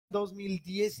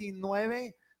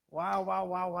2019.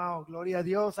 Wow. Gloria a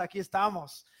Dios, aquí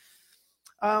estamos.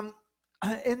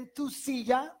 En tu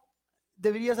silla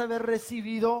deberías haber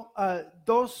recibido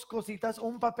dos cositas,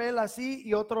 un papel así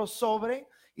y otro sobre.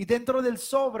 Y dentro del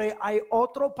sobre hay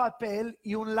otro papel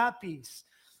y un lápiz.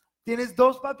 Tienes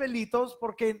dos papelitos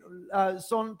porque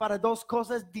son para dos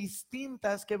cosas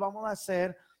distintas que vamos a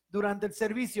hacer durante el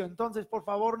servicio. Entonces, por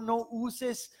favor, no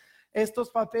uses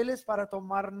estos papeles para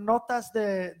tomar notas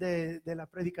de la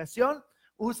predicación.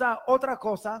 Usa otra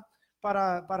cosa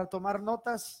para tomar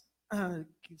notas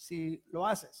si lo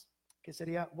haces, que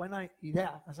sería buena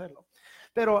idea hacerlo.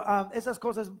 Pero esas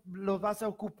cosas los vas a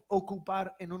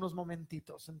ocupar en unos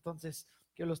momentitos. Entonces,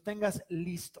 que los tengas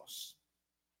listos.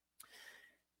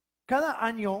 Cada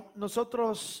año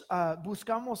nosotros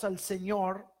buscamos al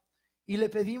Señor y le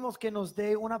pedimos que nos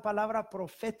dé una palabra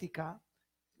profética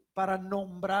para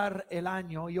nombrar el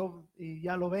año. Y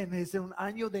ya lo ven, es un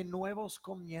año de nuevos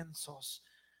comienzos.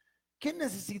 ¿Quién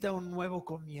necesita un nuevo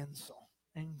comienzo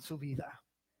en su vida?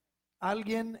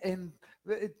 Alguien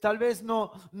tal vez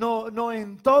no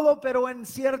en todo, pero en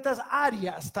ciertas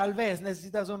áreas tal vez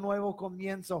necesitas un nuevo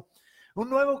comienzo. Un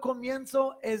nuevo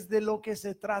comienzo es de lo que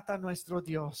se trata nuestro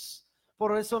Dios.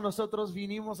 Por eso nosotros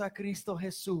vinimos a Cristo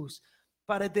Jesús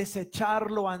para desechar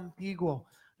lo antiguo,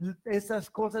 esas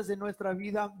cosas de nuestra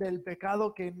vida del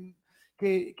pecado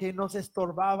que nos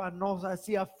estorbaba, nos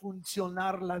hacía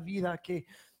funcionar la vida,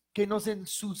 que nos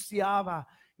ensuciaba.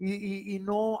 Y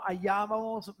no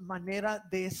hallábamos manera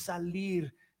de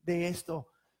salir de esto.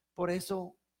 Por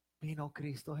eso vino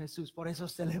Cristo Jesús. Por eso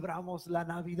celebramos la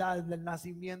Navidad del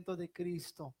nacimiento de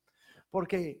Cristo.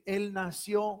 Porque Él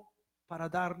nació para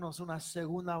darnos una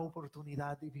segunda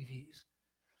oportunidad de vivir.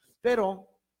 Pero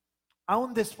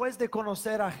aún después de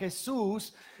conocer a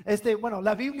Jesús,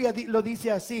 la Biblia lo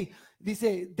dice así.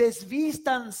 Dice,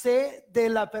 desvístanse de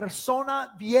la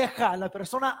persona vieja, la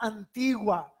persona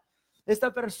antigua.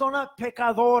 Esta persona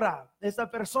pecadora, esta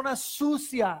persona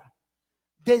sucia,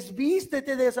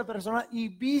 desvístete de esa persona y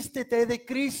vístete de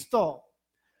Cristo.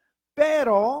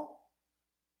 Pero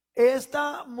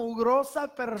esta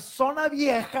mugrosa persona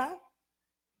vieja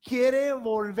quiere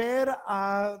volver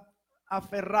a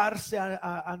aferrarse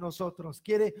a nosotros,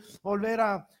 quiere volver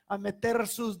a meter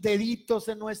sus deditos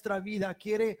en nuestra vida,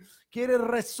 quiere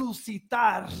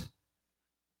resucitar.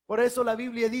 Por eso la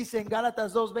Biblia dice en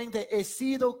Gálatas 2:20, he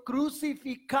sido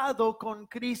crucificado con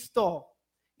Cristo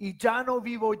y ya no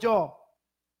vivo yo,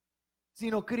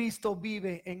 sino Cristo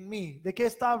vive en mí. ¿De qué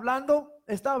está hablando?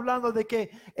 Está hablando de que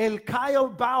el Kyle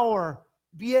Bauer,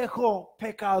 viejo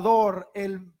pecador,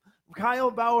 el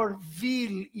Kyle Bauer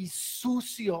vil y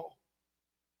sucio,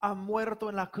 ha muerto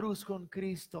en la cruz con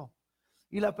Cristo.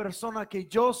 Y la persona que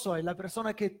yo soy, la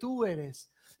persona que tú eres,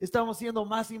 estamos siendo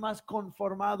más y más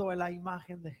conformados a la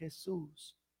imagen de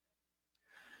Jesús.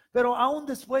 Pero aún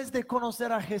después de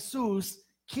conocer a Jesús,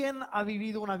 ¿quién ha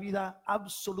vivido una vida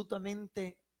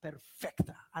absolutamente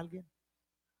perfecta? ¿Alguien?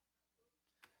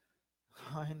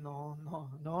 Ay, no.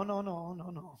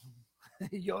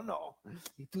 Yo no.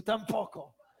 Y tú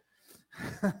tampoco.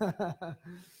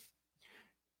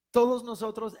 Todos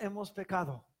nosotros hemos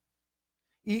pecado.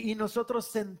 Y nosotros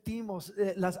sentimos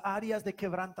las áreas de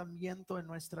quebrantamiento en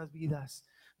nuestras vidas,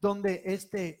 donde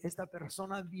esta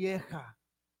persona vieja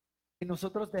que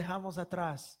nosotros dejamos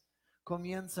atrás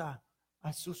comienza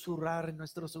a susurrar en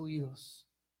nuestros oídos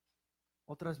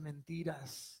otras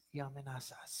mentiras y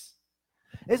amenazas.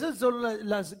 Esas son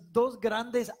las dos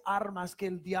grandes armas que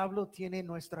el diablo tiene en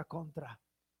nuestra contra: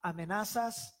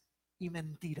 amenazas y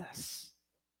mentiras.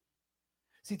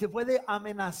 Si te puede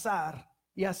amenazar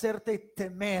y hacerte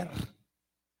temer,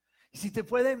 si te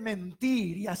puede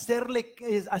mentir y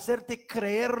hacerte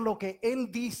creer lo que él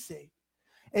dice,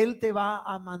 él te va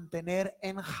a mantener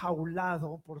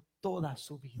enjaulado por toda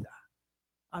su vida.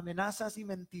 Amenazas y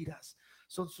mentiras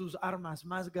son sus armas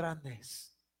más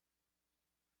grandes.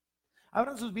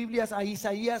 Abran sus Biblias a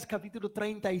Isaías capítulo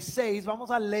 36.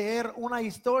 Vamos a leer una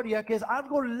historia que es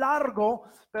algo largo,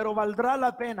 pero valdrá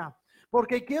la pena.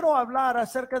 Porque quiero hablar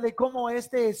acerca de cómo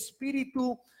este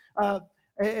espíritu,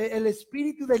 el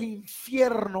espíritu del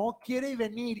infierno quiere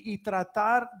venir y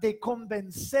tratar de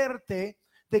convencerte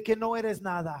de que no eres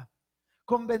nada.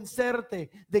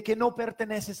 Convencerte de que no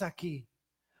perteneces aquí.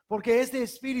 Porque este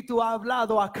espíritu ha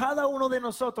hablado a cada uno de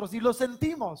nosotros y lo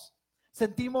sentimos.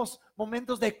 Sentimos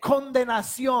momentos de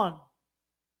condenación.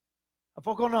 ¿A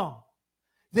poco no?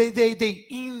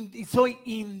 Soy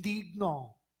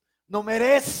indigno. No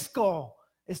merezco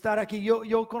estar aquí.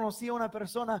 Yo conocí a una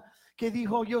persona que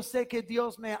dijo, yo sé que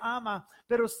Dios me ama,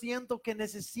 pero siento que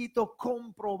necesito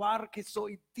comprobar que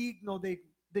soy digno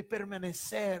de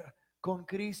permanecer con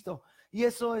Cristo. Y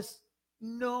eso es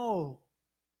no.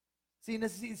 Si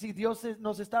Dios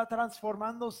nos está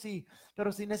transformando, sí,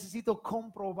 pero si necesito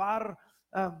comprobar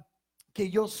que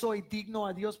yo soy digno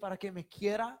a Dios para que me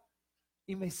quiera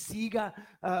y me siga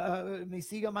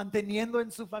manteniendo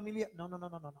en su familia. No, no, no,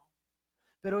 no, no, no.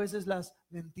 Pero esas son las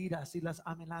mentiras y las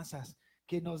amenazas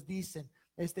que nos dicen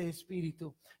este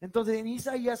espíritu. Entonces en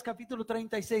Isaías capítulo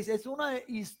 36 es una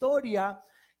historia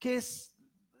que es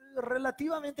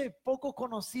relativamente poco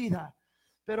conocida,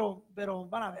 pero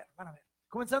van a ver, van a ver.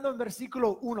 Comenzando en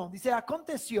versículo 1, dice: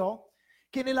 aconteció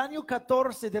que en el año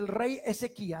 14 del rey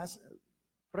Ezequías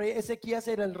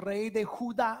era el rey de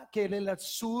Judá, que era el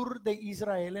sur de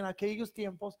Israel. En aquellos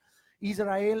tiempos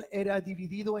Israel era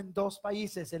dividido en dos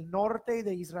países, el norte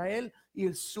de Israel y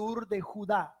el sur de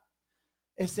Judá.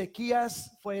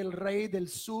 Ezequías fue el rey del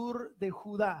sur de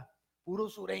Judá, puro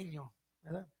sureño,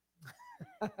 ¿verdad?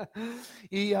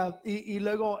 y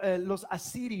luego los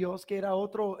asirios, que era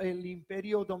el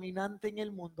imperio dominante en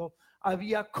el mundo,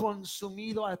 había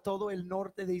consumido a todo el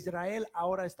norte de Israel.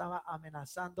 Ahora estaba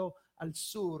amenazando al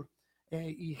sur,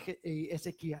 y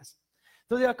Ezequías.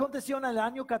 Entonces aconteció en el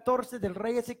año 14 del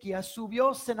rey Ezequías,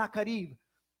 subió Sennacherib,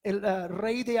 el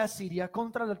rey de Asiria,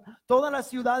 contra todas las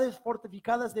ciudades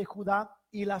fortificadas de Judá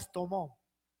y las tomó.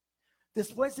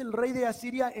 Después el rey de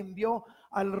Asiria envió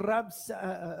al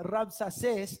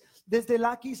Rabsacés desde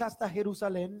Laquis hasta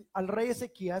Jerusalén al rey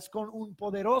Ezequías con un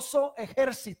poderoso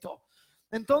ejército.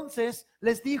 Entonces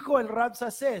les dijo el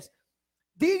Rabsacés: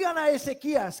 digan a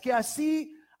Ezequías que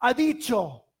así ha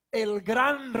dicho el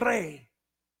gran rey,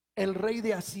 el rey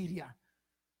de Asiria.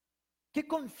 ¿Qué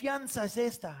confianza es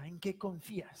esta en que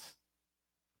confías?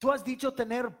 Tú has dicho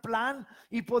tener plan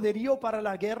y poderío para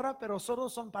la guerra, pero solo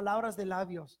son palabras de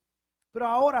labios. Pero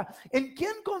ahora, ¿en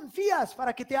quién confías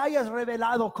para que te hayas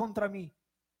rebelado contra mí?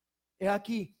 He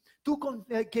aquí,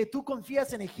 que tú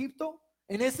confías en Egipto,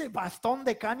 en ese bastón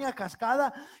de caña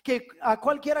cascada, que a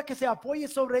cualquiera que se apoye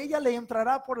sobre ella le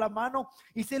entrará por la mano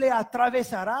y se le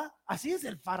atravesará. Así es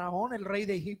el faraón, el rey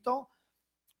de Egipto,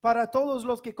 para todos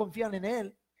los que confían en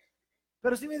él.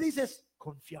 Pero si me dices: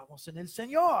 confiamos en el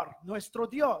Señor, nuestro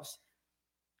Dios,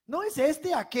 ¿no es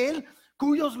este aquel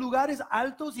cuyos lugares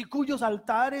altos y cuyos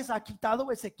altares ha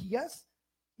quitado Ezequías?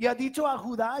 Y ha dicho a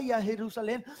Judá y a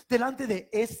Jerusalén: delante de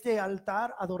este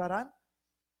altar adorarán.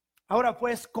 Ahora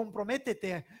pues,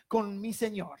 comprométete con mi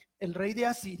señor, el rey de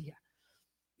Asiria,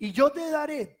 y yo te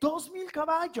daré 2,000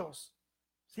 caballos,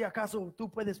 si acaso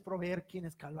tú puedes proveer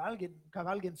quienes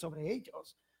cabalguen sobre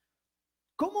ellos.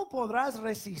 ¿Cómo podrás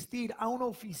resistir a un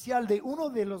oficial de uno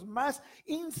de los más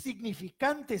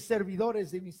insignificantes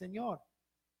servidores de mi señor,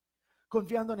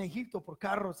 confiando en Egipto por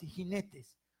carros y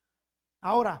jinetes?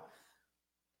 Ahora,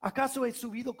 ¿acaso he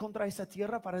subido contra esa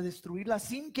tierra para destruirla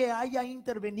sin que haya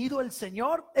intervenido el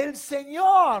Señor? El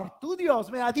Señor, tu Dios,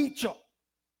 me ha dicho: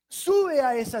 sube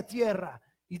a esa tierra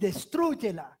y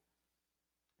destrúyela.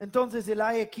 Entonces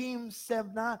Eliakim,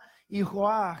 Sebna y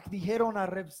Joach dijeron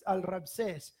al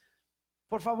Rabsés: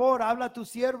 por favor, habla a tus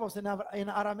siervos en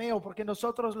arameo, porque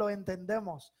nosotros lo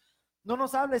entendemos. No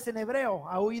nos hables en hebreo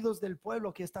a oídos del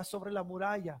pueblo que está sobre la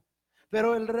muralla.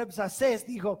 Pero el Rabsacés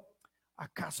dijo: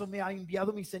 ¿acaso me ha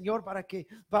enviado mi señor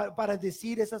para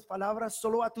decir esas palabras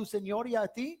solo a tu señor y a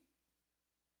ti?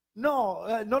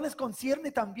 No, ¿no les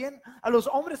concierne también a los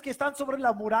hombres que están sobre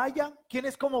la muralla,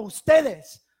 quienes como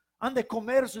ustedes han de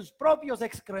comer sus propios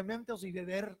excrementos y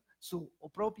beber su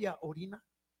propia orina?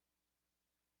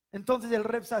 Entonces el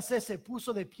Rabsacés se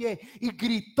puso de pie y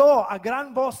gritó a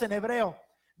gran voz en hebreo,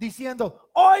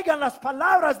 diciendo: oigan las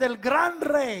palabras del gran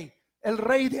rey, el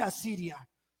rey de Asiria.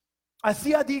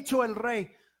 Así ha dicho el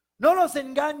rey: no los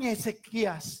engañe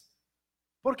Ezequías,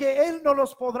 porque él no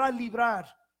los podrá librar.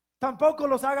 Tampoco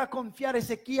los haga confiar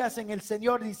Ezequías en el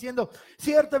Señor, diciendo: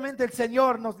 ciertamente el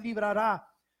Señor nos librará,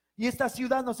 y esta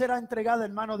ciudad no será entregada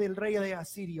en mano del rey de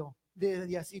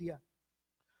Asiria.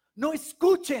 No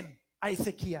escuchen a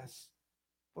Ezequías,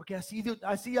 porque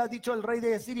así ha dicho el rey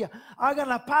de Asiria: hagan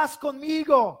la paz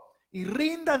conmigo y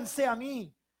ríndanse a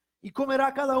mí, y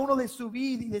comerá cada uno de su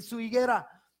vid y de su higuera,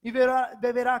 y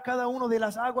beberá cada uno de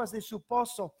las aguas de su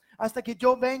pozo, hasta que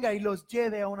yo venga y los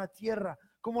lleve a una tierra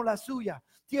como la suya,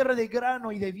 tierra de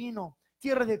grano y de vino,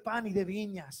 tierra de pan y de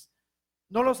viñas.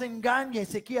 No los engañe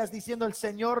Ezequías diciendo: el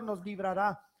Señor nos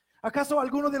librará. ¿Acaso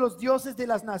alguno de los dioses de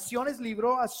las naciones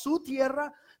libró a su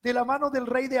tierra de la mano del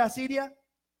rey de Asiria?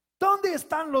 ¿Dónde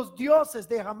están los dioses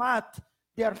de Hamat,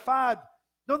 de Arfad?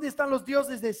 ¿Dónde están los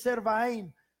dioses de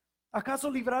Servaim? ¿Acaso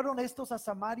libraron estos a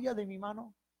Samaria de mi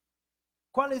mano?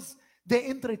 ¿Cuáles de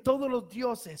entre todos los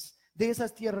dioses de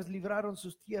esas tierras libraron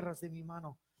sus tierras de mi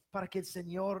mano, para que el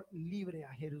Señor libre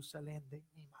a Jerusalén de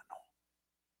mi mano?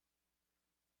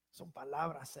 son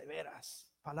palabras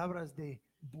severas, palabras de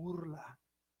burla,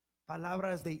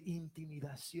 palabras de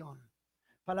intimidación,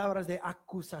 palabras de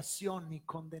acusación y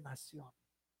condenación.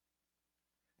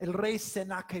 El rey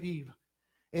Sennacherib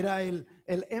era el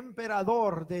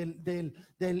emperador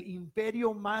del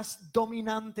imperio más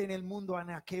dominante en el mundo en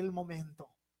aquel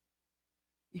momento.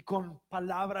 Y con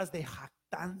palabras de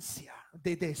jactancia,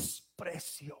 de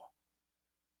desprecio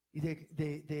y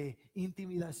de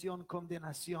intimidación,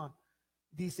 condenación,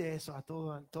 dice eso a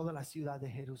toda la ciudad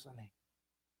de Jerusalén.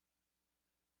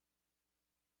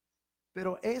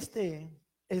 Pero este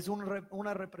es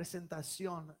una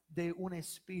representación de un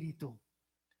espíritu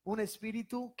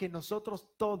que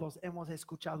nosotros todos hemos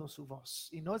escuchado su voz.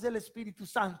 Y no es el Espíritu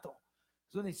Santo,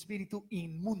 es un espíritu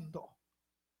inmundo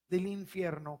del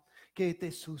infierno que te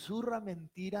susurra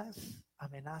mentiras,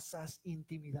 amenazas,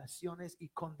 intimidaciones y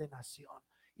condenación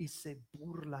y se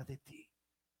burla de ti.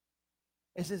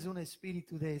 Ese es un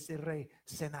espíritu de ese rey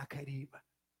Sennacherib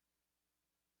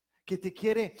que te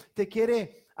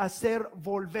quiere hacer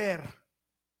volver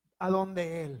a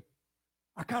donde él.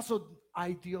 ¿Acaso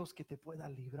hay Dios que te pueda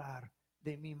librar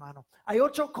de mi mano? Hay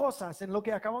 8 cosas en lo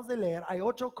que acabamos de leer. Hay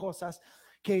 8 cosas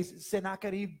que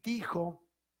Sennacherib dijo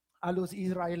a los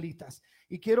israelitas.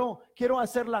 Y quiero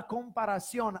hacer la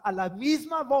comparación a la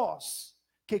misma voz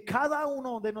que cada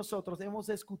uno de nosotros hemos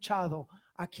escuchado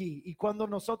aquí. Y cuando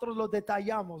nosotros lo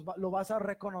detallamos, lo vas a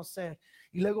reconocer.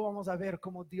 Y luego vamos a ver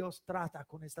cómo Dios trata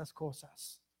con estas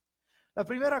cosas. La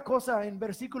primera cosa en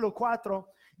versículo 4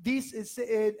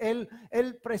 dice,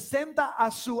 él presenta a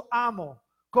su amo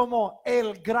como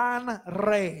el gran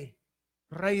rey,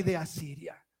 rey de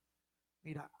Asiria.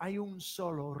 Mira, hay un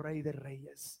solo rey de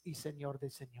reyes y señor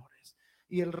de señores,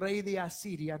 y el rey de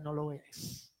Asiria no lo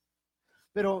es.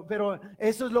 Pero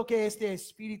eso es lo que este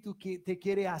espíritu que te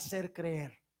quiere hacer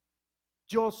creer.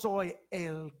 Yo soy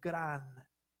el gran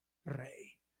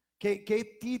rey.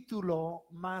 ¿Qué título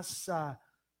más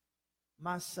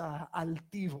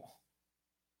altivo?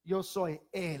 Yo soy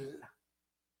el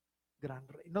gran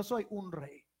rey. No soy un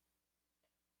rey,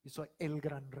 yo soy el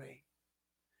gran rey.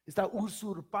 Está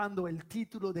usurpando el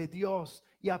título de Dios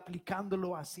y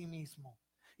aplicándolo a sí mismo.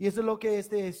 Y eso es lo que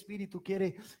este espíritu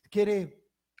quiere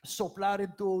soplar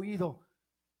en tu oído.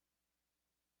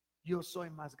 Yo soy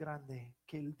más grande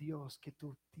que el Dios que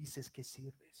tú dices que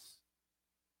sirves.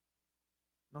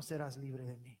 No serás libre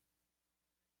de mí.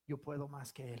 Yo puedo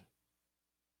más que él.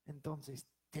 Entonces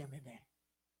témeme.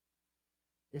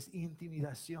 Es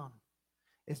intimidación,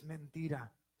 es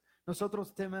mentira.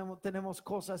 Nosotros tenemos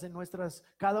cosas en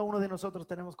cada uno de nosotros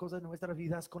tenemos cosas en nuestras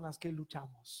vidas con las que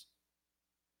luchamos.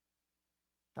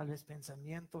 Tal vez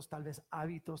pensamientos, tal vez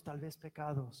hábitos, tal vez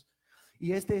pecados.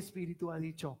 Y este espíritu ha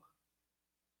dicho,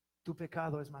 tu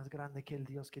pecado es más grande que el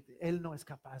Dios él no es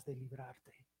capaz de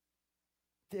librarte.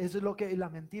 Eso es la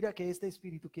mentira que este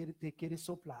espíritu te quiere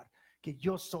soplar, que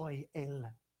yo soy el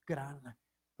gran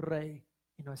rey.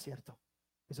 Y no es cierto,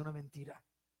 es una mentira.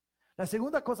 La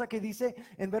segunda cosa que dice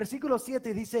en versículo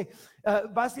 7 dice,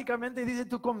 básicamente dice,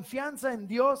 tu confianza en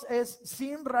Dios es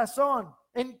sin razón.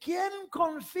 ¿En quién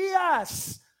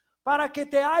confías para que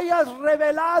te hayas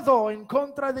rebelado en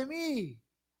contra de mí?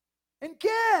 ¿En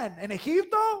quién? ¿En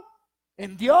Egipto?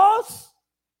 ¿En Dios?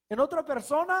 ¿En otra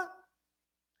persona?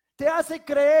 Te hace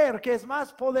creer que es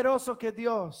más poderoso que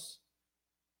Dios.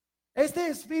 Este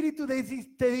espíritu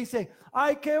te dice,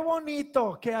 ay, qué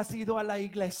bonito que has ido a la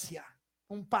iglesia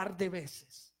un par de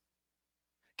veces.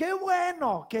 Qué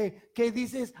bueno que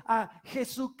dices a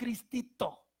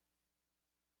Jesucristito.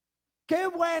 Qué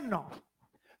bueno.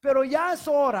 Pero ya es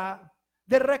hora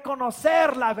de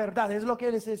reconocer la verdad. Es lo que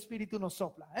ese espíritu nos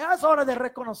sopla. Ya es hora de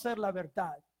reconocer la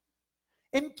verdad.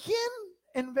 ¿En quién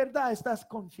en verdad estás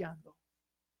confiando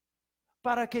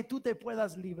para que tú te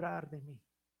puedas librar de mí?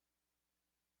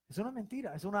 Es una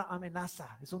mentira, es una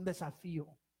amenaza, es un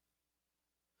desafío.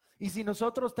 Y si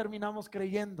nosotros terminamos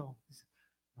creyendo,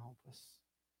 no, pues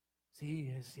sí,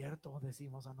 es cierto,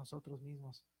 decimos a nosotros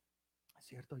mismos, es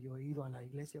cierto, yo he ido a la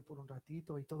iglesia por un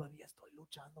ratito y todavía estoy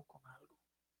luchando con algo.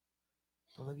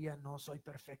 Todavía no soy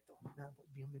perfecto.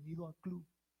 Bienvenido al club.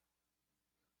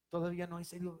 Todavía no he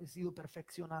sido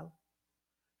perfeccionado.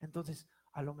 Entonces,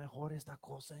 a lo mejor esta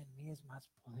cosa en mí es más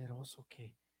poderoso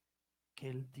que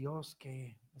el Dios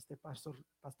que este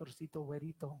pastorcito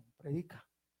güerito predica.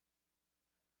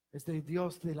 Este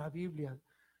Dios de la Biblia,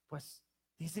 pues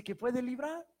dice que puede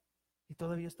librar y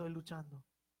todavía estoy luchando.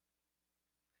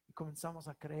 Y comenzamos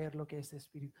a creer lo que es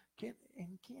espíritu.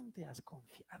 ¿En quién te has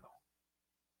confiado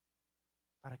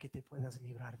para que te puedas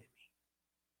librar de mí?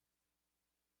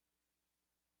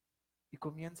 Y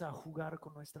comienza a jugar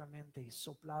con nuestra mente y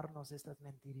soplarnos estas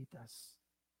mentiritas.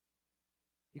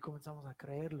 y comenzamos a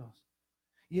creerlos.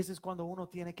 Y eso es cuando uno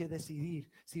tiene que decidir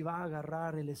si va a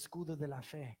agarrar el escudo de la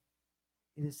fe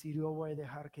y decir, yo voy a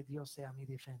dejar que Dios sea mi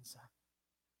defensa.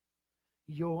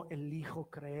 Yo elijo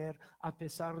creer a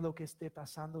pesar de lo que esté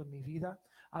pasando en mi vida,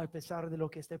 a pesar de lo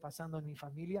que esté pasando en mi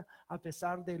familia, a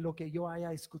pesar de lo que yo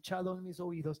haya escuchado en mis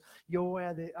oídos. Yo voy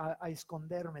a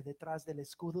esconderme detrás del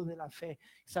escudo de la fe,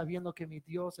 sabiendo que mi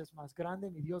Dios es más grande,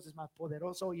 mi Dios es más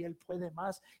poderoso y Él puede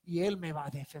más y Él me va a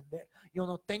defender. Yo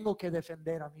no tengo que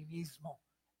defender a mí mismo,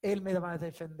 Él me va a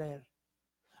defender.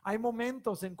 Hay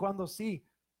momentos en cuando sí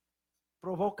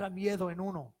provoca miedo en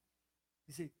uno.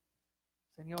 Dice,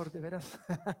 Señor, de veras,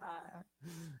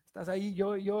 estás ahí,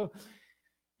 yo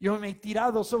me he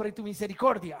tirado sobre tu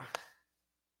misericordia.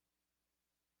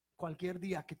 Cualquier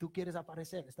día que tú quieres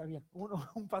aparecer, está bien.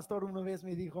 Un pastor una vez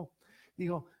me dijo,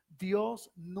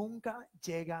 Dios nunca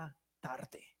llega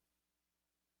tarde,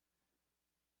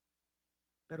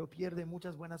 pero pierde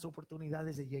muchas buenas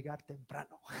oportunidades de llegar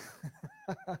temprano.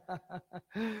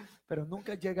 Pero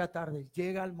nunca llega tarde,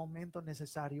 llega el momento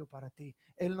necesario para ti.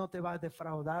 Él no te va a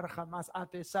defraudar jamás, a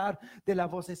pesar de la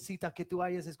vocecita que tú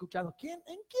hayas escuchado. ¿En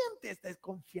quién te estés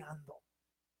confiando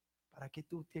para que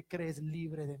tú te crees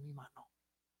libre de mi mano?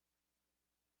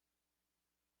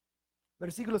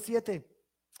 Versículo 7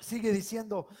 sigue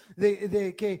diciendo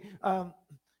de que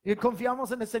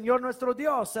confiamos en el Señor nuestro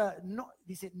Dios. No,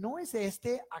 dice, ¿no es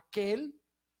este aquel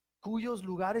cuyos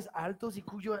lugares altos y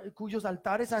cuyos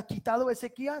altares ha quitado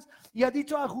Ezequías y ha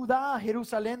dicho a Judá, a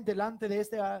Jerusalén, delante de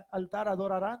este altar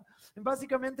adorarán?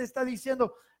 Básicamente está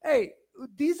diciendo, hey,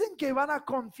 dicen que van a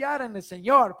confiar en el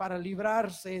Señor para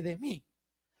librarse de mí,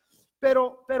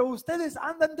 pero ustedes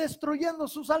andan destruyendo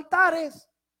sus altares.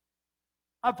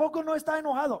 ¿A poco no está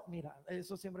enojado? Mira,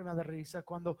 eso siempre me da risa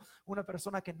cuando una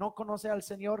persona que no conoce al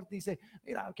Señor dice,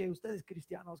 mira, que ustedes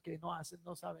cristianos que no hacen,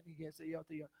 no saben ni eso y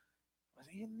otro. Pues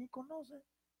ni conocen,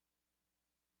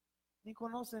 ni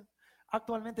conocen.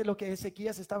 Actualmente lo que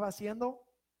Ezequías estaba haciendo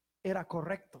era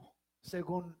correcto,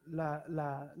 según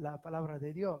la palabra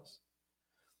de Dios.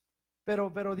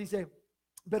 Pero dice,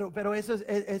 pero eso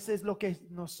es lo que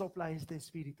nos sopla este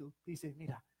espíritu. Dice,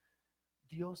 mira,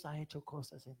 Dios ha hecho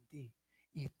cosas en ti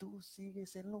y tú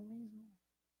sigues en lo mismo.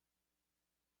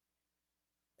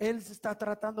 Él está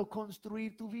tratando de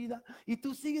construir tu vida y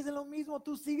tú sigues en lo mismo,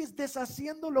 tú sigues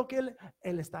deshaciendo lo que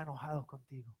Él está enojado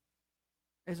contigo.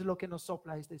 Eso es lo que nos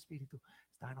sopla este espíritu.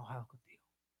 Está enojado contigo.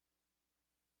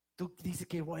 Tú dices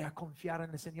que voy a confiar en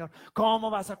el Señor.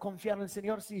 ¿Cómo vas a confiar en el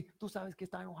Señor si tú sabes que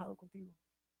está enojado contigo?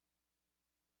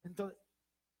 Entonces,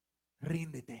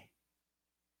 ríndete.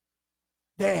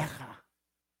 Deja.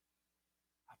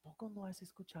 ¿A poco no has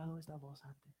escuchado esta voz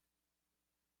antes?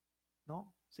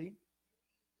 ¿No? ¿Sí?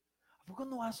 ¿A poco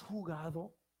no has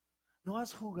jugado? ¿No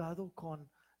has jugado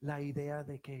con la idea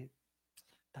de que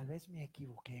tal vez me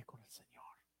equivoqué con el Señor?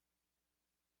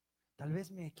 Tal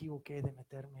vez me equivoqué de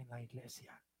meterme en la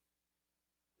iglesia.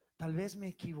 Tal vez me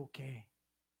equivoqué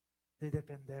de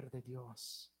depender de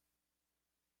Dios.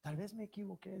 Tal vez me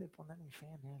equivoqué de poner mi fe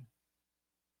en Él.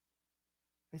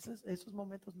 Esos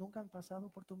momentos nunca han pasado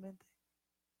por tu mente.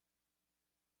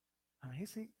 A mí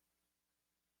sí.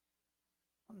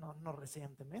 No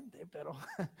recientemente,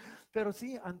 pero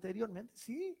sí, anteriormente,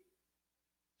 sí.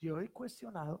 Yo he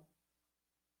cuestionado.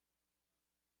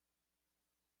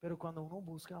 Pero cuando uno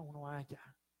busca, uno halla.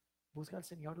 Busca al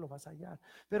Señor, lo vas a hallar.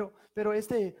 Pero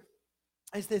este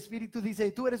espíritu dice,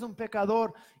 tú eres un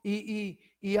pecador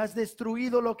y has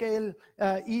destruido lo que Él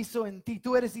hizo en ti.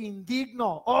 Tú eres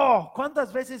indigno. Oh,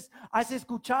 ¿cuántas veces has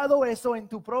escuchado eso en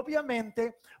tu propia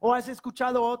mente o has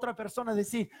escuchado a otra persona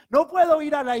decir, no puedo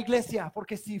ir a la iglesia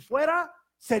porque si fuera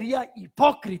sería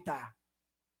hipócrita?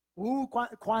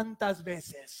 ¿Cuántas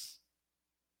veces?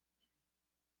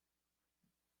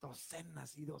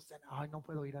 Docenas y docenas. Ay, no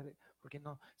puedo ir a ver porque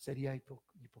no sería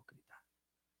hipócrita.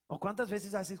 ¿O cuántas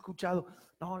veces has escuchado?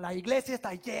 No, la iglesia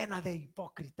está llena de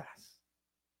hipócritas.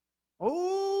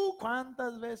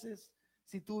 ¿Cuántas veces?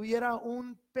 Si tuviera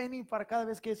un penny para cada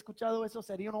vez que he escuchado eso,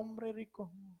 sería un hombre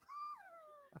rico.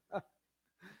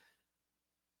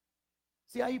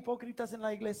 Si hay hipócritas en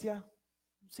la iglesia,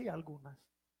 sí, algunas,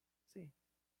 sí.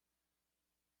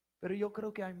 Pero yo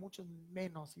creo que hay muchos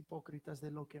menos hipócritas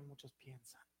de lo que muchos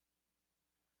piensan.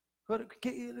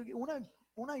 Que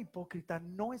una hipócrita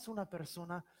no es una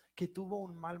persona que tuvo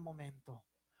un mal momento,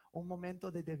 un momento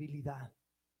de debilidad,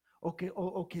 o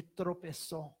que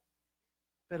tropezó,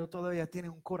 pero todavía tiene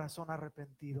un corazón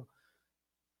arrepentido.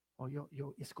 O yo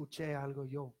escuché algo,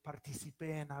 yo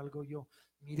participé en algo, yo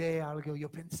miré algo, yo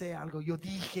pensé algo, yo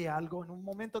dije algo en un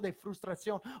momento de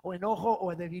frustración o enojo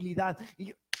o debilidad.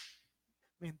 Y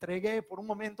Me entregué por un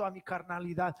momento a mi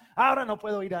carnalidad. Ahora no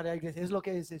puedo ir a la iglesia. Es lo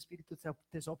que ese espíritu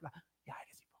te sopla. Ya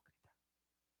eres hipócrita.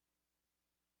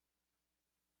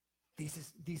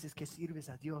 Dices que sirves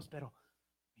a Dios, pero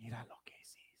mira lo que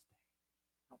hiciste.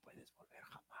 No puedes volver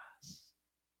jamás.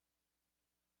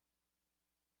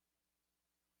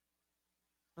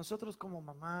 Nosotros como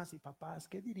mamás y papás,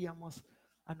 ¿qué diríamos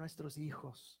a nuestros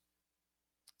hijos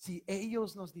si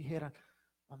ellos nos dijeran: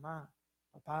 mamá,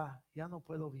 papá, ya no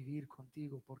puedo vivir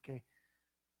contigo porque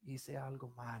hice algo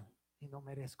mal y no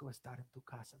merezco estar en tu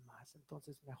casa más,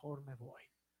 entonces mejor me voy?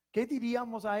 ¿Qué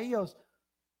diríamos a ellos?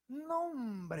 No,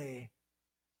 hombre,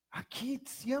 aquí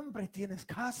siempre tienes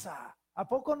casa. ¿A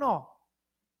poco no?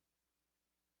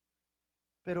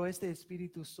 Pero este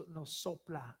espíritu nos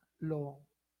sopla lo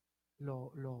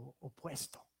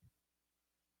opuesto.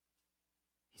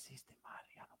 Hiciste mal,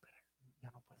 ya no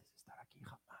puedes estar aquí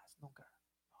jamás, nunca.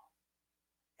 No,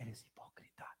 eres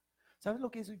hipócrita. ¿Sabes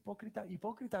lo que es hipócrita?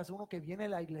 Hipócrita es uno que viene a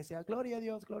la iglesia, gloria a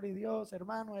Dios,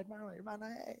 hermano,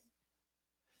 hermana,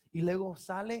 y luego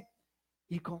sale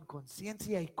y con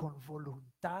conciencia y con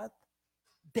voluntad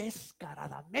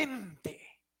descaradamente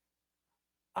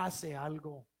hace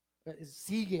algo,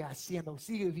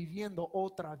 sigue viviendo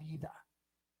otra vida.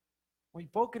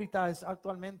 Hipócrita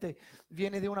actualmente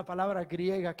viene de una palabra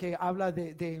griega que habla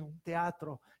de un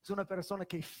teatro. Es una persona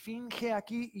que finge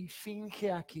aquí y finge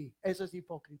aquí. Eso es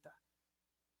hipócrita.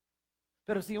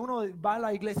 Pero si uno va a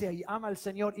la iglesia y ama al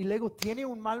Señor y luego tiene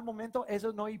un mal momento,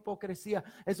 eso no es hipocresía.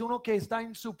 Es uno que está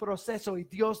en su proceso y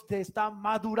Dios te está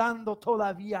madurando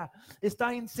todavía.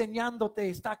 Está enseñándote,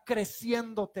 está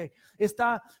creciéndote,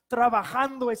 está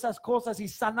trabajando esas cosas y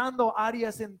sanando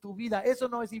áreas en tu vida. Eso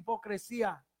no es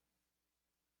hipocresía.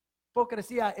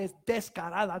 Hipocresía es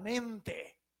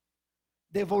descaradamente,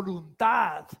 de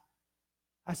voluntad,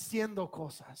 haciendo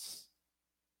cosas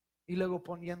y luego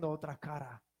poniendo otra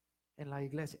cara en la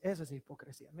iglesia. Eso es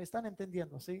hipocresía. ¿Me están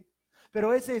entendiendo? ¿Sí?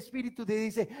 Pero ese espíritu te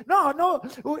dice: no,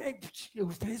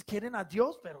 ustedes quieren a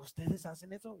Dios, pero ustedes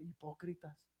hacen eso,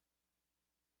 hipócritas.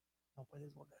 No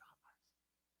puedes volver jamás.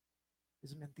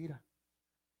 Es mentira.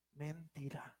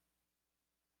 Mentira.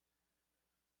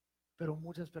 Pero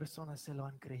muchas personas se lo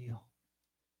han creído.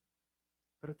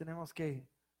 Pero tenemos que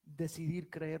decidir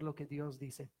creer lo que Dios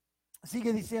dice.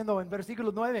 Sigue diciendo en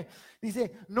versículo 9,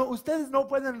 dice: no, ustedes no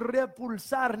pueden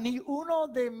repulsar ni uno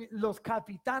de los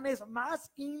capitanes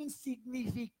más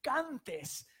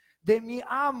insignificantes de mi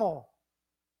amo.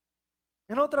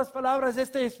 En otras palabras,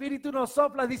 este espíritu nos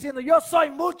sopla diciendo: yo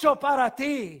soy mucho para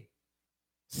ti,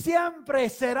 siempre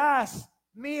serás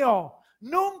mío,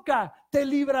 nunca te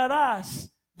librarás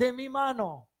de mi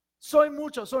mano. Soy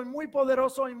mucho, soy muy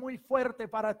poderoso y muy fuerte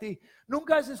para ti.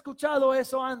 ¿Nunca has escuchado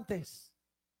eso antes?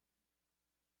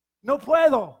 No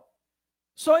puedo,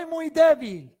 soy muy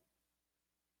débil.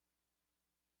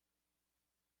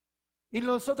 Y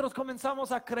nosotros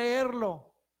comenzamos a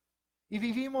creerlo y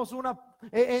vivimos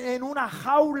en una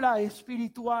jaula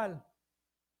espiritual,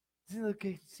 diciendo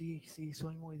que sí,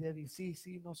 soy muy débil,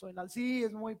 sí, no soy nada, sí,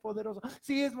 es muy poderoso,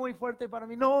 sí, es muy fuerte para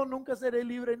mí, no, nunca seré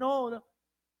libre, no.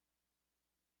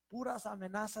 Puras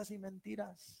amenazas y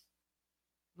mentiras.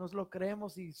 Nos lo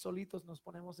creemos y solitos nos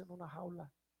ponemos en una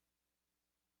jaula.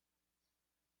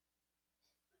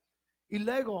 Y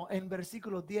luego en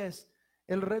versículo 10,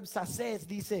 el Rabsacés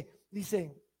dice: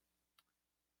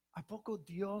 ¿a poco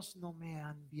Dios no me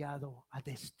ha enviado a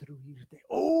destruirte?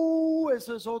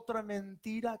 Eso es otra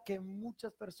mentira que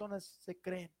muchas personas se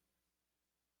creen.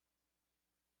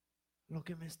 Lo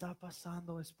que me está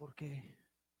pasando es porque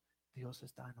Dios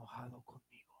está enojado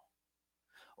conmigo.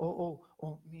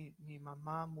 Mi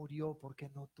mamá murió porque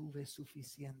no tuve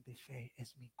suficiente fe.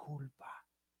 Es mi culpa.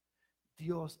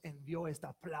 Dios envió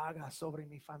esta plaga sobre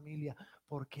mi familia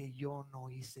porque yo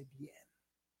no hice bien.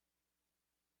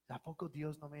 ¿A poco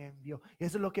Dios no me envió?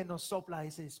 Eso es lo que nos sopla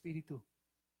ese espíritu.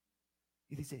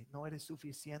 Y dice: no eres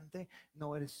suficiente,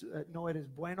 no eres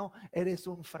bueno, eres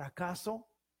un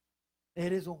fracaso,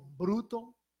 eres un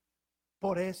bruto.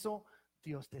 Por eso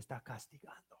Dios te está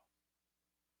castigando.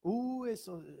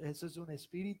 Eso es un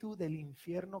espíritu del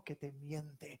infierno que te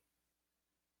miente.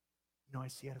 No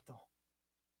es cierto.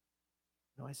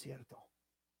 No es cierto.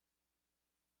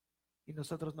 Y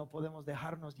nosotros no podemos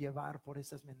dejarnos llevar por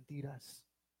esas mentiras.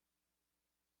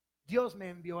 Dios me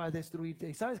envió a destruirte.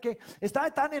 ¿Y sabes qué?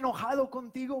 Está tan enojado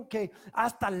contigo que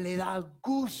hasta le da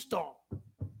gusto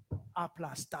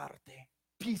aplastarte,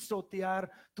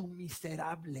 pisotear tu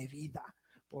miserable vida,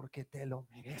 porque te lo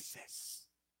mereces.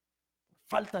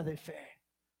 Falta de fe,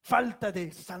 falta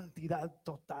de santidad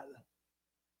total.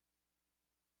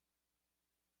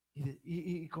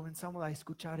 Y comenzamos a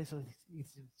escuchar eso y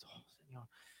decimos: oh, Señor,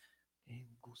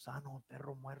 Que gusano,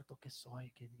 perro muerto que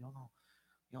soy, que yo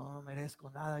no merezco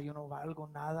nada, yo no valgo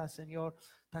nada, Señor.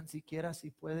 Tan siquiera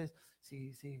si puedes,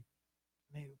 si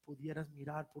me pudieras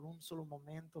mirar por un solo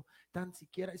momento, tan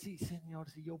siquiera, sí, Señor,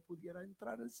 si yo pudiera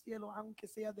entrar al cielo, aunque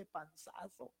sea de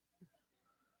panzazo.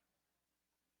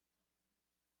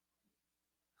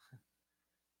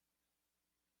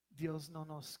 Dios no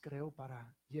nos creó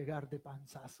para llegar de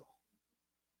panzazo,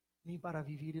 ni para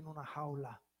vivir en una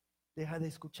jaula. Deja de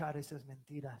escuchar esas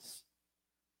mentiras.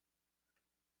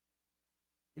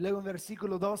 Y luego en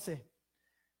versículo 12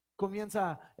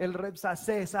 comienza el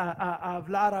Rabsacés a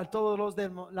hablar a todos los de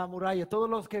la muralla, todos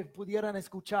los que pudieran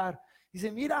escuchar.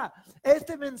 Dice, mira,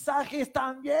 este mensaje es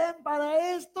también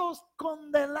para estos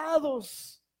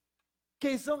condenados,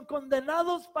 que son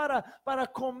condenados para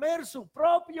comer su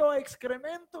propio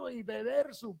excremento y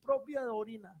beber su propia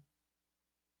orina.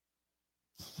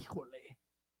 Híjole.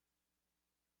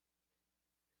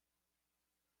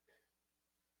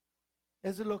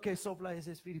 Eso es lo que sopla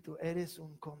ese espíritu. Eres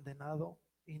un condenado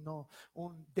y no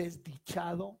un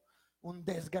desdichado, un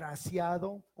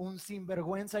desgraciado, un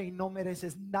sinvergüenza, y no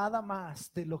mereces nada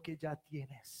más de lo que ya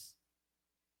tienes.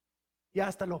 Y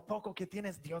hasta lo poco que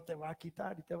tienes, Dios te va a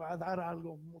quitar y te va a dar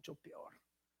algo mucho peor.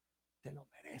 Te lo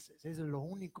mereces. Eso es lo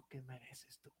único que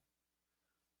mereces tú.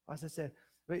 Vas a ser,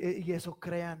 y eso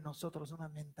crea en nosotros una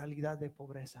mentalidad de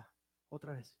pobreza.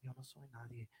 Otra vez, yo no soy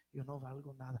nadie, yo no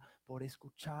valgo nada por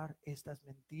escuchar estas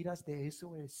mentiras de ese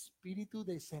espíritu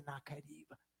de Sennacherib,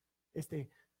 este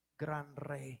gran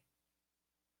rey.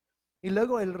 Y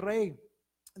luego el rey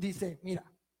dice, mira,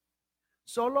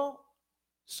 solo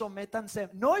sométanse,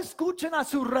 no escuchen a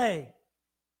su rey,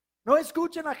 no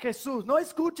escuchen a Jesús, no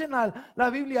escuchen a la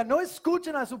Biblia, no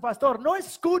escuchen a su pastor, no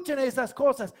escuchen esas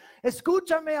cosas.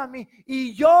 Escúchame a mí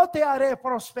y yo te haré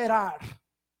prosperar.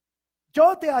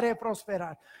 Yo te haré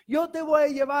prosperar. Yo te voy a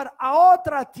llevar a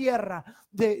otra tierra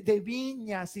de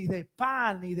viñas y de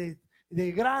pan y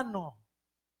de grano.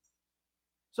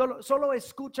 Solo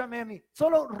escúchame a mí,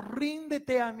 solo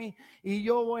ríndete a mí y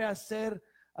yo voy a hacer,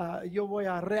 yo voy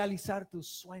a realizar tus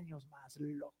sueños más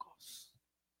locos.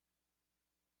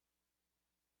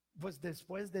 Pues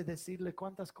después de decirle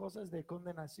cuántas cosas de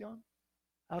condenación,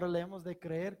 ahora le hemos de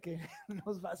creer que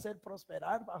nos va a hacer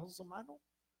prosperar bajo su mano.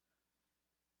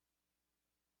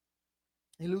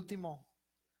 El último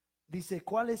dice,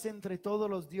 ¿cuáles entre todos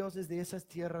los dioses de esas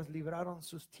tierras libraron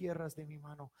sus tierras de mi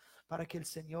mano, para que el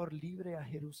Señor libre a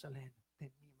Jerusalén de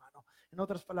mi mano? En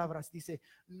otras palabras, dice,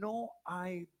 no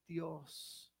hay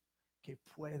Dios que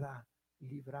pueda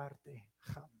librarte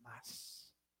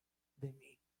jamás de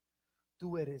mí.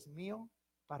 Tú eres mío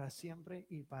para siempre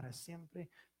y para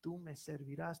siempre. Tú me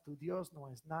servirás. Tu Dios no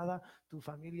es nada, tu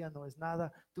familia no es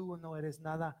nada, tú no eres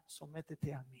nada.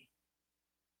 Sométete a mí.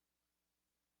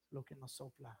 Lo que nos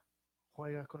sopla.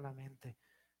 Juega con la mente.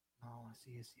 No,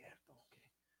 así es cierto. Okay.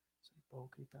 Soy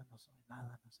hipócrita, no soy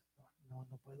nada.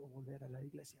 No puedo volver a la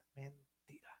iglesia.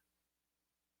 Mentira.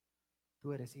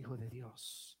 Tú eres hijo de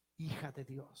Dios, hija de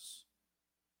Dios.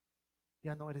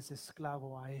 Ya no eres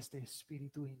esclavo a este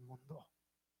espíritu inmundo.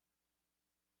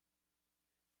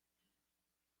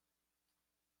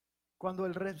 Cuando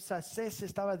el Rabsacés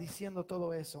estaba diciendo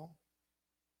todo eso,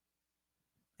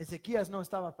 Ezequías no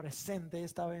estaba presente,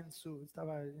 estaba en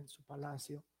su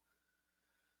palacio.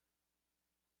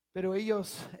 Pero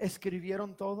ellos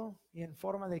escribieron todo y en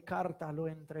forma de carta lo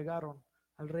entregaron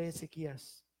al rey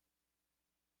Ezequías.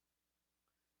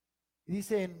 Y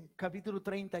dice en capítulo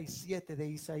 37 de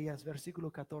Isaías,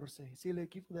 versículo 14, si el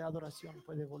equipo de adoración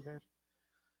puede volver.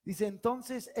 Dice,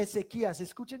 entonces Ezequías,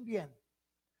 escuchen bien,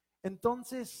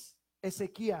 entonces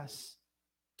Ezequías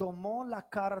tomó la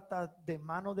carta de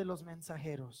mano de los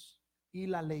mensajeros y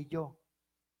la leyó.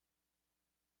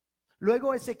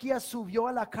 Luego Ezequías subió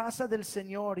a la casa del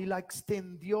Señor y la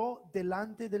extendió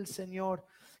delante del Señor.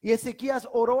 Y Ezequías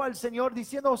oró al Señor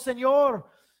diciendo, Señor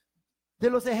de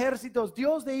los ejércitos,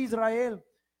 Dios de Israel,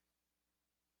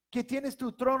 que tienes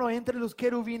tu trono entre los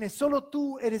querubines, solo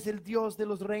tú eres el Dios de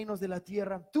los reinos de la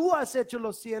tierra. Tú has hecho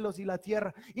los cielos y la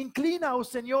tierra. Inclina, oh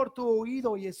Señor, tu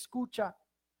oído y escucha.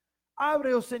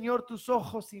 Abre, oh Señor, tus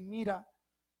ojos y mira.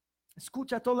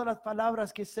 Escucha todas las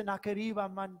palabras que Sennacherib ha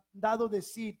mandado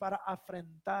decir para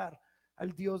afrentar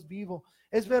al Dios vivo.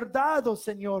 Es verdad, oh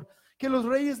Señor, que los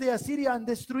reyes de Asiria han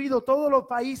destruido todos los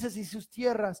países y sus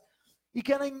tierras, y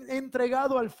que han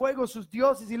entregado al fuego sus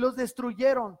dioses y los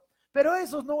destruyeron. Pero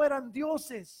esos no eran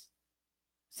dioses,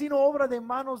 sino obra de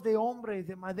manos de hombre,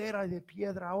 de madera y de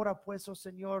piedra. Ahora pues, oh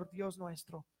Señor, Dios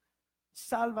nuestro,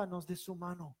 sálvanos de su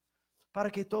mano, para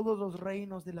que todos los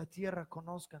reinos de la tierra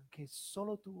conozcan que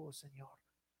solo tú, oh Señor,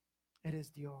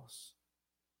 eres Dios.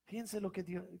 Fíjense lo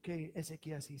que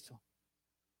Ezequías hizo.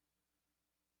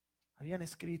 Habían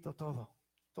escrito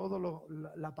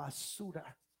la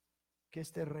basura que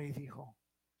este rey dijo.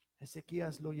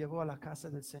 Ezequías lo llevó a la casa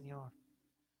del Señor.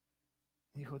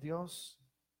 Dijo: Dios,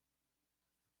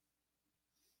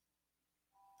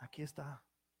 aquí está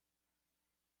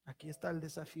el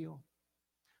desafío.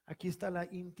 Aquí está la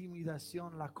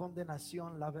intimidación, la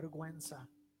condenación, la vergüenza.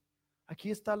 Aquí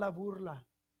está la burla.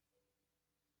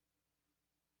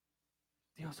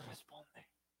 Dios responde.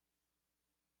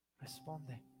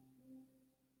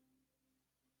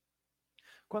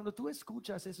 Cuando tú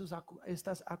escuchas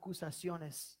estas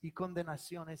acusaciones y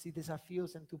condenaciones y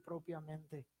desafíos en tu propia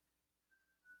mente,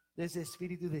 de ese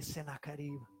espíritu de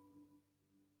Sennacherib,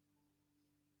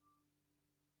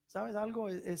 ¿sabes algo?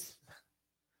 Es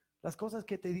las cosas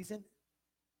que te dicen: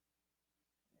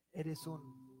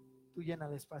 tú llena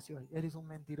el espacio, eres un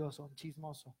mentiroso, un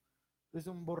chismoso, tú eres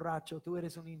un borracho, tú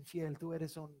eres un infiel,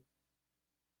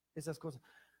 esas cosas.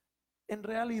 En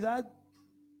realidad,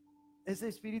 ese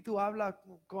espíritu habla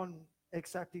con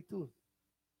exactitud,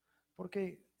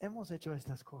 porque hemos hecho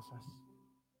estas cosas.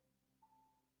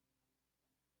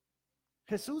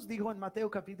 Jesús dijo en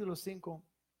Mateo capítulo 5: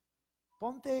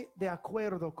 ponte de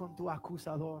acuerdo con tu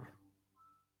acusador.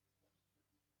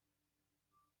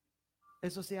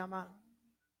 Eso se llama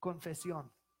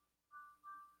confesión.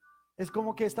 Es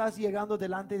como que estás llegando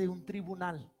delante de un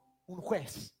tribunal, un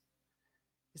juez.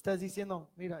 Estás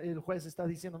diciendo, mira, el juez está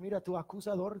diciendo: mira, tu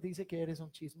acusador dice que eres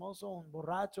un chismoso, un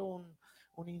borracho,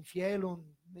 un infiel,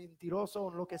 un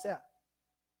mentiroso, lo que sea.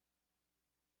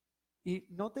 Y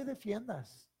no te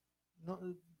defiendas. No,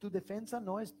 tu defensa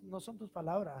no son tus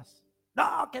palabras.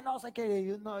 No, que no sé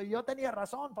qué, yo tenía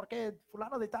razón porque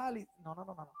fulano de tal.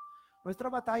 No. Nuestra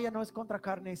batalla no es contra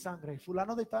carne y sangre.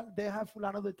 Fulano de tal, deja a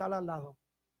fulano de tal al lado.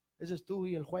 Eso es tú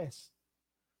y el juez.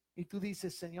 Y tú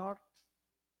dices: Señor,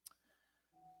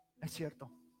 es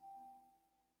cierto,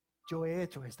 yo he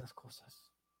hecho estas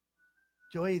cosas.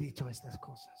 Yo he dicho estas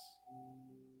cosas.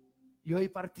 Yo he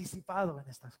participado en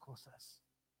estas cosas.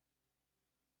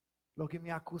 Lo que mi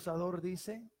acusador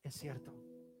dice es cierto.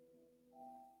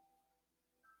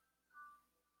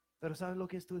 Pero ¿sabes lo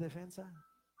que es tu defensa?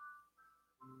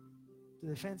 Tu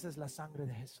defensa es la sangre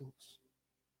de Jesús.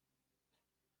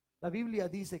 La Biblia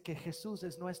dice que Jesús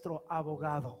es nuestro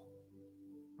abogado,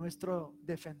 nuestro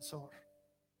defensor.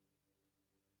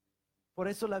 Por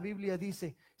eso la Biblia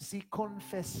dice: si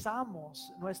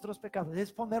confesamos nuestros pecados,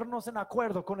 es ponernos en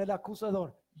acuerdo con el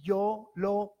acusador. Yo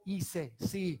lo hice,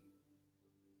 sí.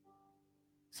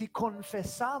 Si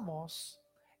confesamos,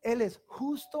 Él es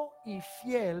justo y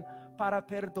fiel para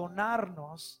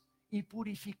perdonarnos y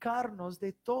purificarnos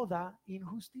de toda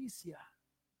injusticia.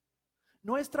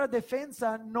 Nuestra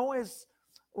defensa no es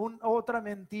otra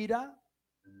mentira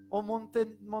o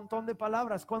montón de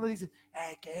palabras. Cuando dices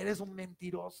que eres un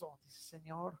mentiroso, dice: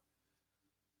 Señor,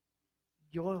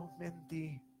 yo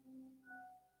mentí,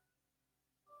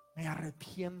 me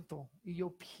arrepiento y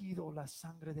yo pido la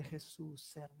sangre de Jesús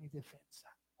ser mi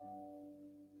defensa.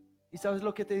 ¿Y sabes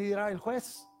lo que te dirá el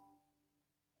juez?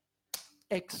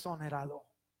 Exonerado,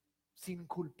 sin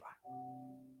culpa.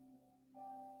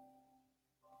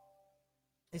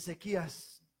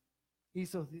 Ezequías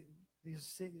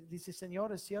dice: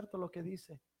 Señor, es cierto lo que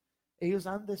dice. Ellos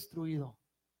han destruido,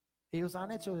 ellos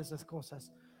han hecho esas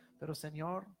cosas, pero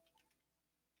Señor,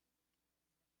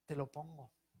 te lo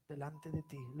pongo delante de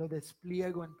ti, lo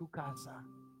despliego en tu casa.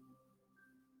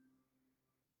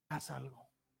 Haz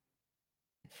algo,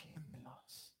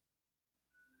 defiéndelos.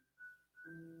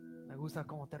 Me gusta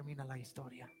cómo termina la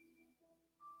historia.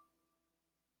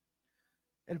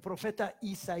 El profeta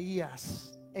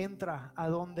Isaías entra a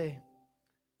donde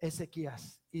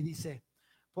Ezequías y dice: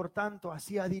 por tanto,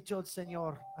 así ha dicho el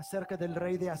Señor acerca del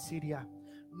rey de Asiria: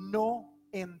 no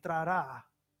entrará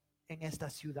en esta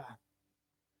ciudad,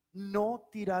 no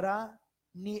tirará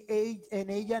en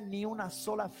ella ni una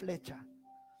sola flecha,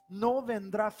 no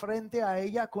vendrá frente a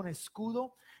ella con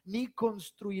escudo, ni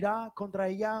construirá contra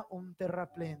ella un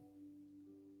terraplén.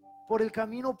 Por el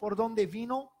camino por donde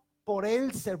vino, por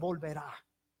él se volverá.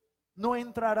 No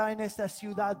entrará en esta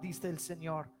ciudad, dice el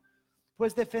Señor,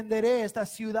 pues defenderé esta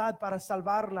ciudad para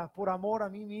salvarla por amor a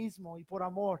mí mismo y por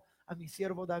amor a mi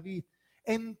siervo David.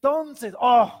 Entonces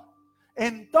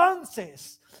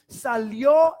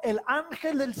salió el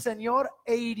ángel del Señor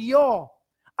e hirió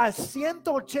a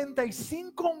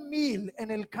 185,000 en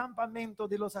el campamento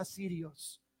de los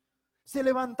asirios. Se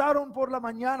levantaron por la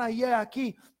mañana y he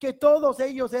aquí que todos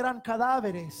ellos eran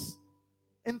cadáveres.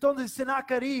 Entonces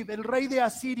Sennacherib, el rey de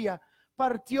Asiria,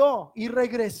 partió y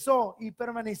regresó y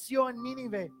permaneció en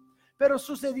Nínive. Pero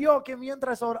sucedió que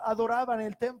mientras adoraban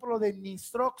el templo de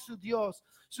Nisroch su dios,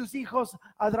 sus hijos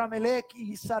Adramelech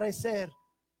y Sarecer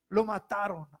lo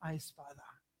mataron a espada.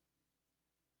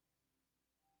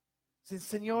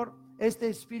 Señor, este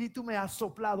espíritu me ha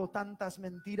soplado tantas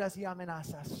mentiras y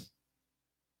amenazas.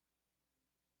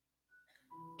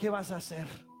 ¿Qué vas a hacer?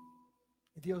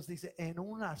 Dios dice, en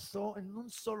un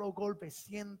solo golpe,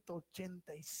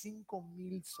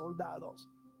 185,000 soldados.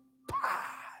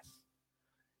 ¡Paz!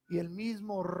 Y el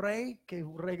mismo rey que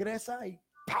regresa y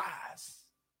paz.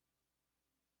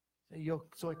 Yo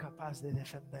soy capaz de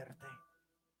defenderte.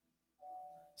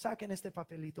 Saquen este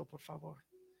papelito, por favor.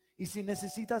 Y si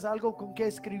necesitas algo con que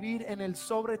escribir, en el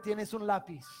sobre tienes un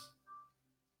lápiz.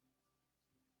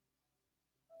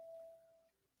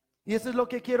 Y eso es lo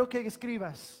que quiero que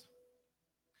escribas.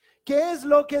 ¿Qué es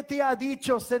lo que te ha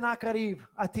dicho Sennacherib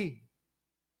a ti?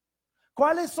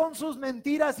 ¿Cuáles son sus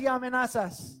mentiras y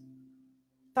amenazas?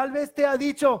 Tal vez te ha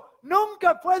dicho,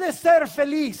 nunca puedes ser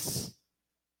feliz.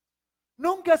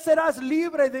 Nunca serás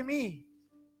libre de mí.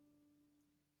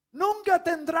 Nunca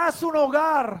tendrás un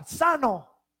hogar sano.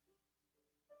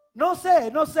 No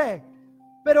sé,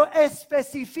 pero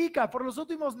especifica por los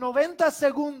últimos 90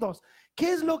 segundos.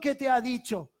 ¿Qué es lo que te ha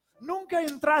dicho? Nunca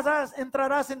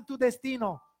entrarás en tu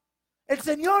destino. El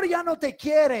Señor ya no te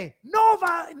quiere.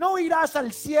 No irás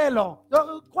al cielo.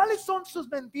 ¿Cuáles son sus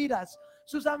mentiras,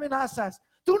 sus amenazas?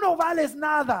 Tú no vales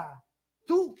nada.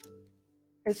 Tú,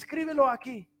 escríbelo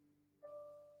aquí.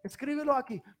 Escríbelo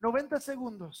aquí. 90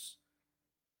 segundos.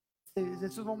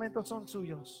 Esos momentos son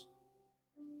suyos.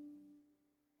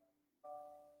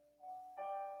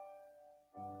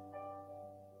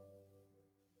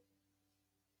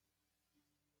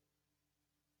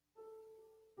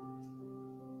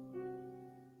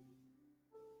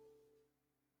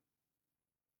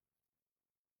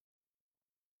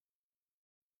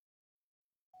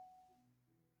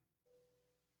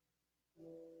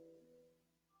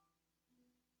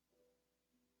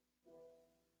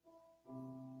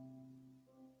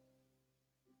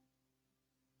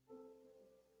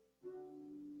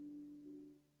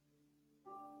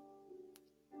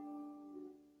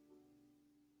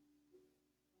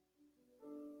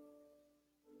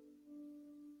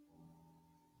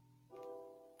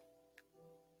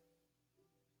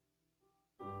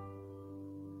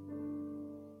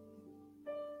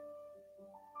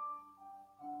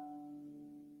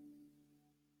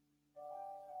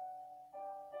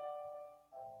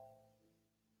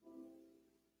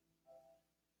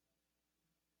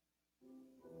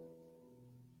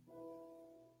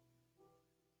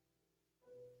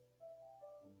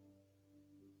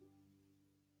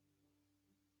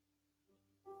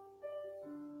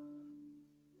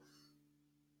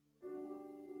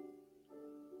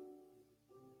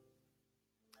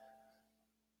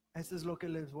 Esto es lo que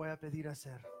les voy a pedir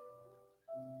hacer.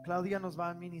 Claudia nos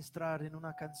va a ministrar en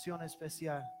una canción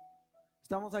especial.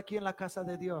 Estamos aquí en la casa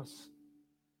de Dios.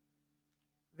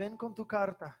 Ven con tu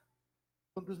carta,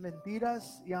 con tus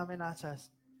mentiras y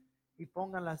amenazas, y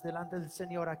pónganlas delante del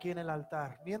Señor aquí en el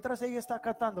altar. Mientras ella está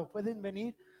cantando, pueden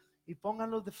venir y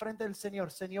pónganlos de frente del Señor.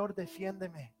 Señor,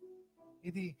 defiéndeme.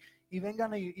 Y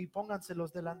vengan y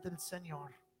pónganselos delante del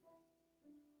Señor.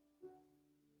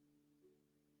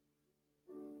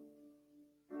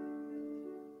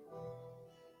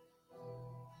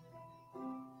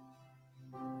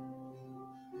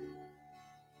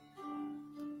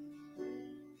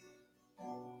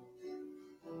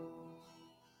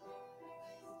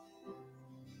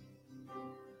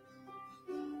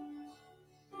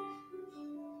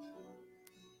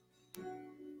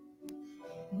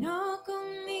 No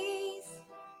con mis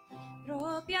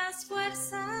propias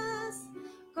fuerzas,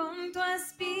 con tu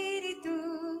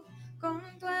espíritu,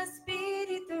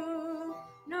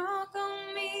 no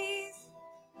con mis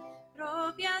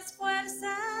propias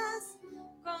fuerzas,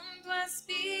 con tu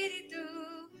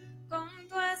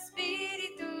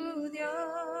espíritu, Dios.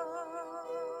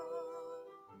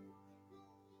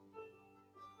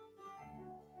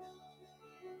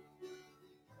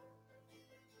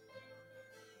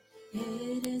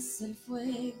 Eres el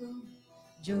fuego,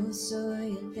 yo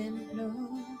soy el templo,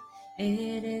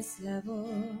 eres la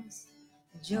voz,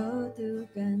 yo tu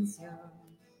canción.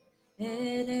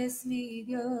 Eres mi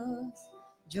Dios,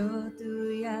 yo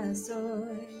tuya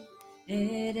soy,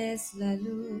 eres la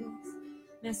luz,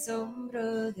 me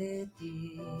asombro de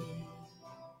ti.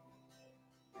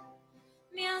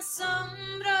 Me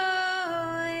asombro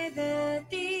de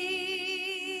ti.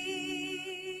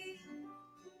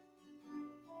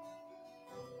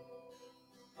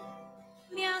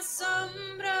 Me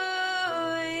asombro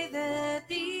de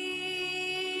ti.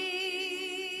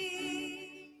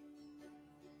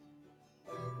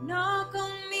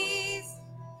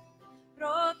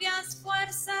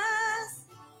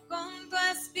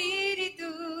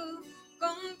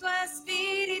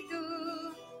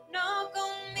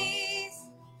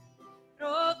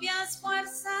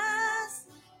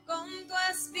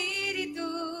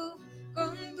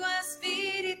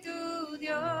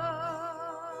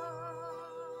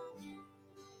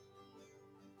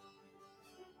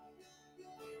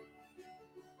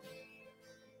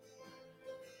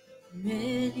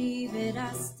 Me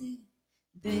liberaste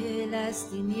de las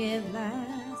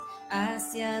tinieblas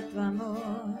hacia tu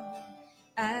amor,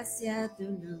 hacia tu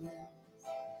luz.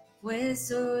 Fue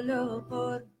solo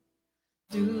por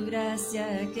tu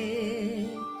gracia que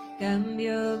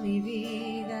cambió mi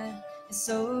vida,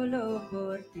 solo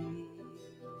por ti.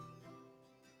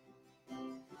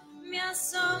 Me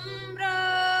asombro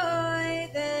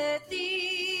hoy de ti.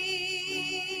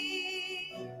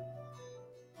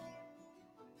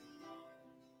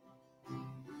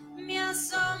 Me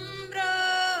asombro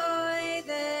hoy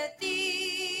de ti.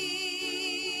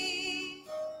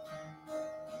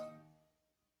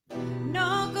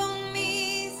 No con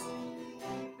mis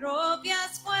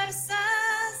propias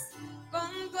fuerzas,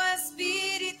 con tu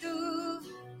espíritu,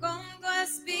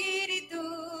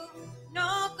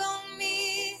 no con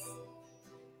mis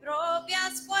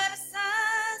propias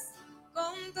fuerzas,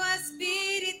 con tu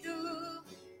espíritu,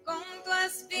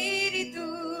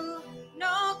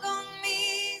 no con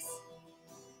mis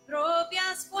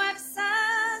propias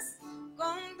fuerzas,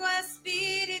 con tu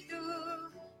espíritu,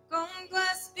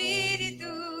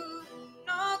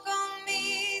 no con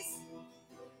mis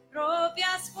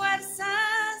propias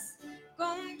fuerzas,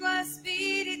 con tu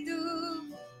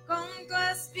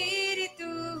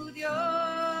espíritu, Dios.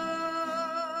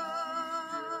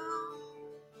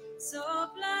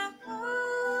 Sopla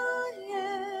hoy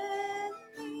en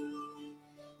mí,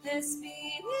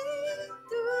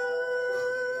 Espíritu.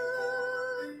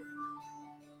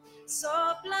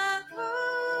 Sopla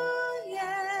hoy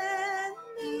en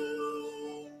mí,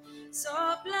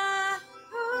 sopla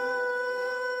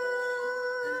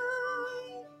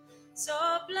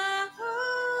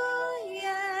hoy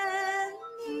en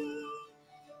mí,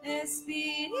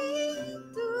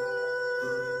 Espíritu.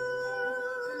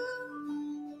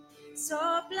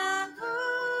 Sopla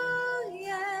hoy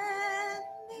en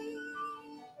mí,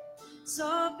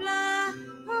 sopla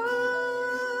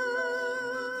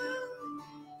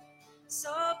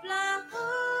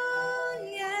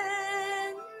hoy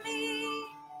en mí,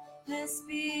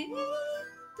 Espíritu.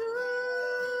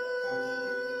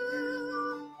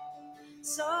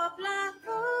 Sopla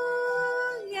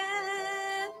hoy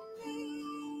en mí,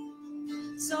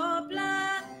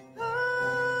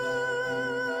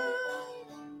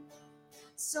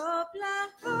 sopla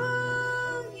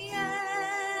hoy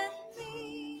en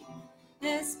mí,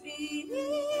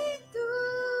 Espíritu.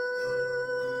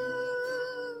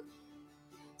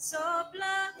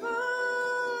 Sopla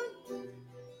hoy en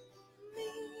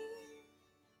mí.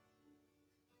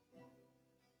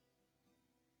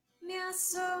 Me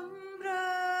asombro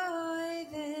hoy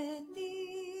de ti.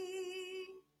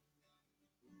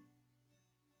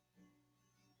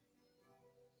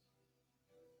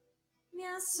 Me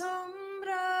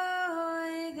asombro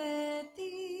hoy de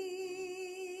ti.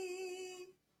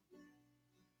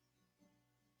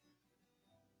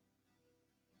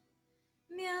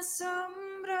 Me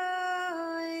asombro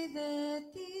hoy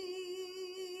de ti.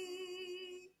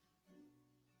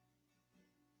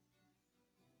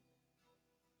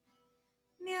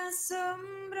 Me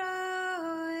asombro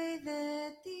hoy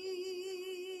de ti.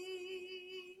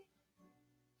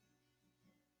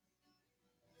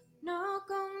 No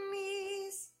con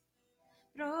mis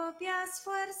propias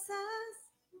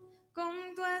fuerzas,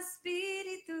 con tu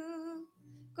espíritu,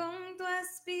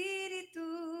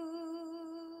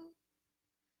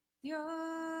 Dios.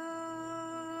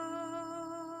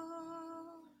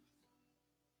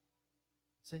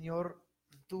 Señor,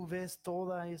 tú ves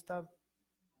toda esta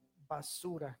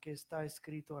basura que está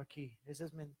escrito aquí,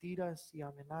 esas mentiras y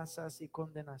amenazas y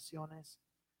condenaciones.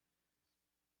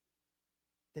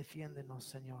 Defiéndenos,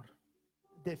 Señor.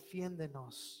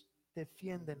 Defiéndenos,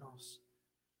 defiéndenos.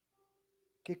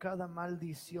 Que cada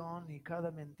maldición y cada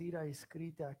mentira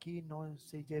escrita aquí no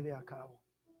se lleve a cabo,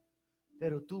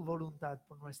 pero tu voluntad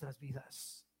por nuestras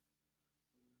vidas.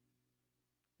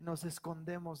 Nos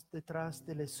escondemos detrás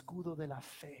del escudo de la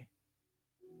fe.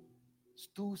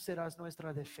 Tú serás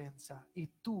nuestra defensa y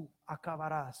tú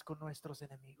acabarás con nuestros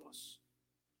enemigos.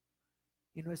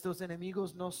 Y nuestros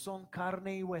enemigos no son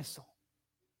carne y hueso.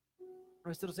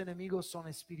 Nuestros enemigos son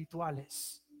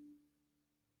espirituales.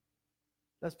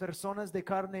 Las personas de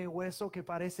carne y hueso que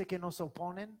parece que nos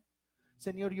oponen,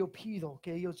 Señor, yo pido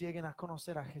que ellos lleguen a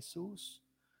conocer a Jesús.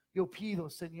 Yo pido,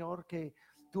 Señor, que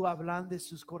tú ablandes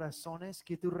sus corazones,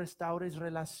 que tú restaures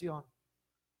relación.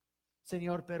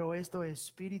 Señor, pero esto es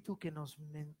espíritu que nos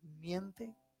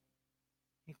miente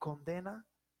y condena,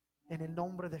 en el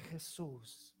nombre de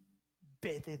Jesús,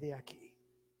 vete de aquí.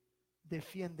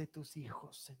 Defiende tus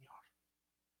hijos, Señor.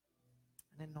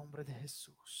 En el nombre de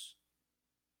Jesús.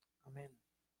 Amén.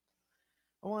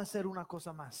 Vamos a hacer una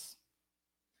cosa más.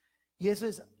 Y eso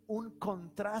es un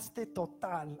contraste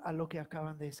total a lo que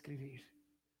acaban de escribir.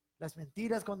 Las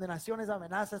mentiras, condenaciones,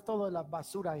 amenazas, todo la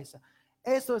basura esa.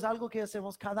 Esto es algo que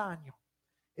hacemos cada año.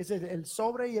 Es el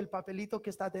sobre y el papelito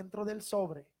que está dentro del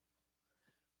sobre.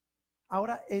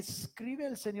 Ahora escribe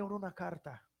el Señor una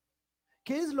carta.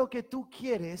 ¿Qué es lo que tú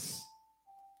quieres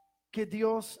que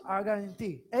Dios haga en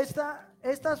ti?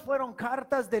 Estas fueron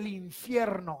cartas del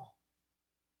infierno,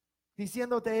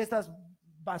 diciéndote estas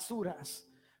basuras.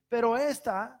 Pero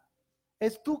esta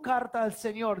es tu carta al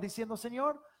Señor, diciendo: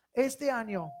 Señor, este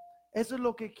año, eso es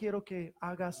lo que quiero que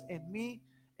hagas en mí,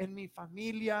 en mi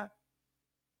familia,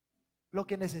 lo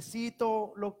que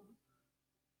necesito.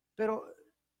 Pero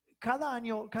cada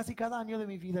año, casi cada año de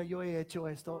mi vida yo he hecho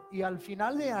esto. Y al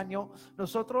final de año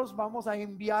nosotros vamos a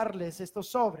enviarles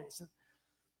estos sobres.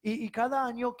 Y cada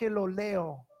año que lo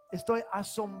leo, estoy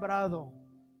asombrado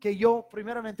que yo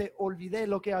primeramente olvidé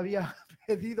lo que había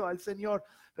pedido al Señor,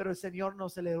 pero el Señor no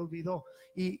se le olvidó.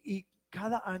 Y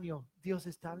cada año Dios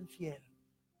es tan fiel.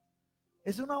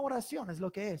 Es una oración, es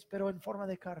lo que es, pero en forma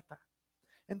de carta.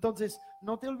 Entonces,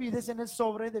 no te olvides en el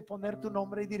sobre de poner tu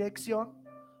nombre y dirección.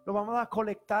 Lo vamos a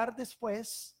colectar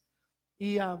después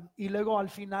y luego al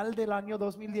final del año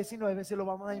 2019 se lo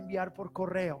vamos a enviar por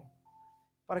correo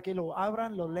para que lo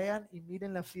abran, lo lean y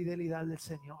miren la fidelidad del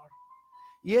Señor.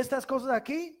 Y estas cosas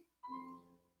aquí,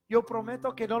 yo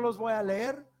prometo que no los voy a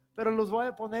leer, pero los voy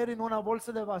a poner en una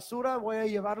bolsa de basura, voy a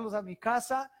llevarlos a mi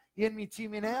casa y en mi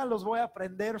chimenea los voy a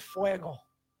prender fuego.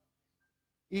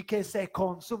 Y que se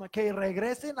consuma, que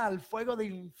regresen al fuego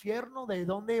del infierno de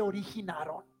donde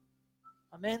originaron.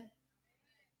 Amén.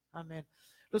 Amén.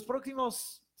 Los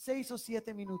próximos 6 o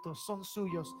 7 minutos son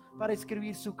suyos para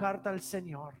escribir su carta al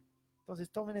Señor.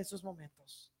 Entonces tomen esos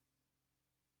momentos.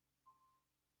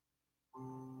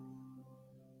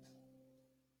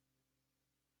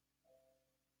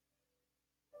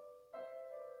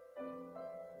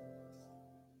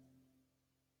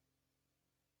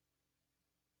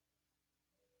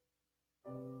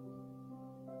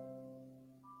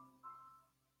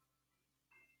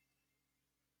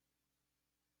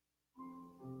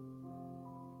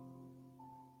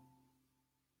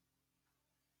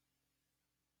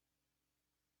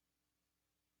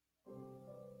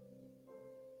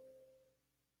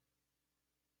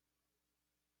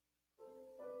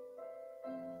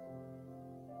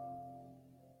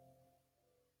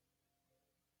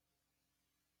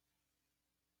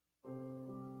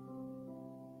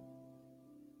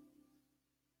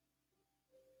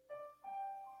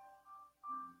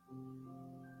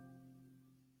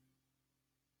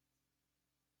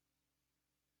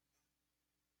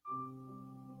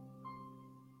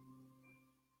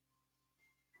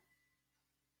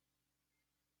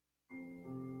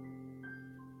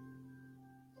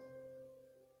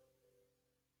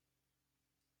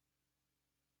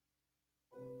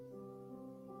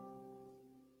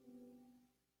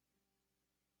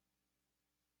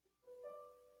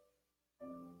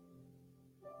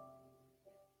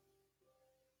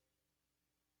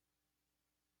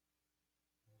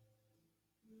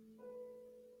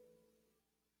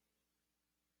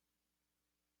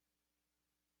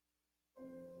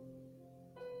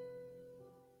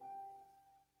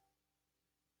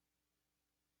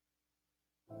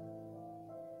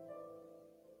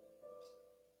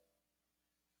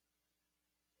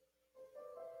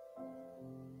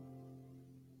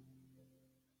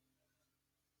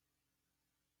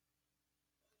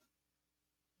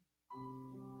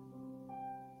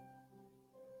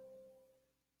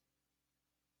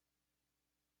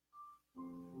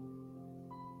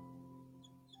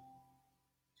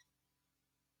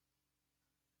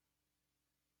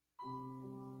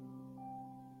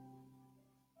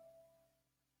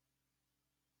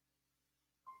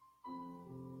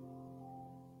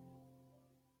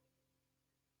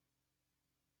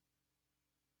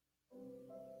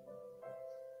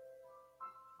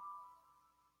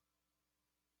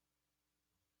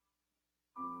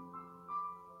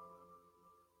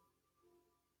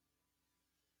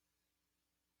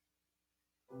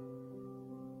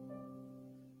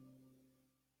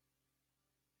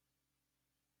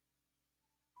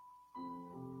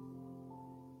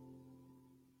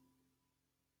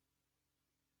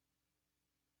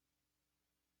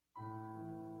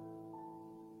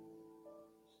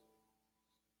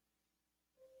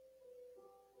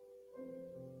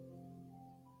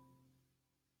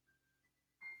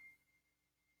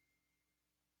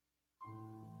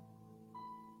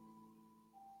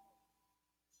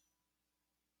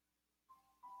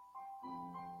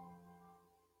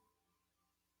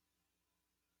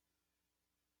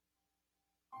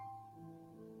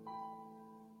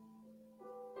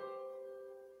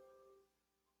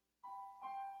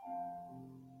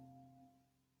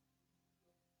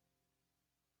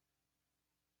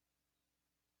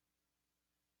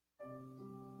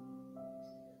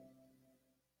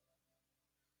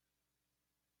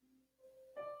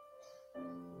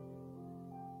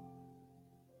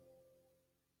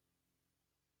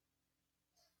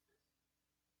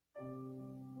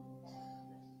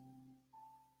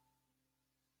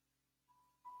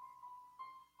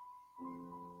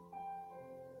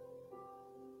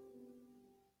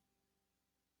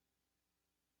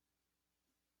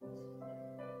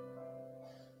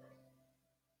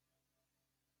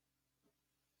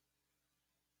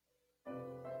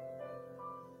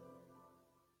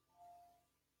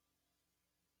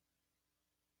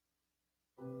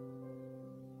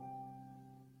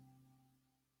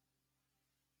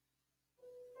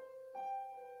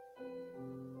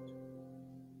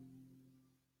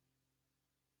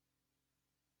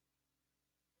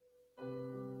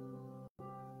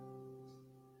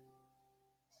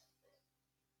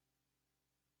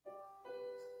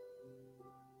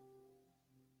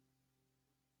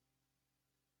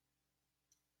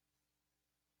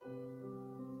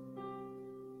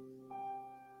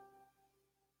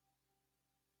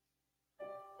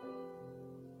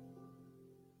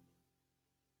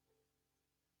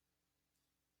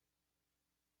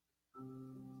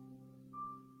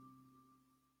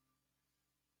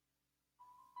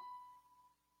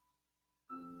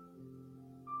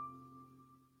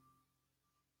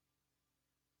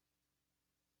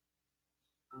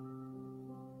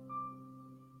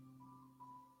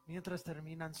 Mientras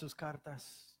terminan sus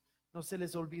cartas, no se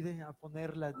les olvide a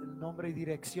poner el nombre y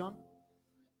dirección.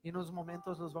 Y en unos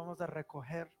momentos los vamos a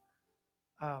recoger.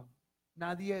 Ah,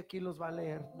 nadie aquí los va a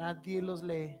leer, nadie los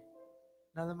lee.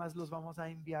 Nada más los vamos a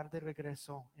enviar de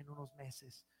regreso en unos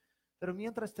meses. Pero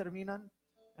mientras terminan,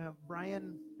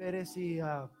 Brian Pérez y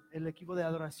el equipo de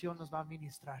adoración nos va a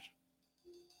ministrar.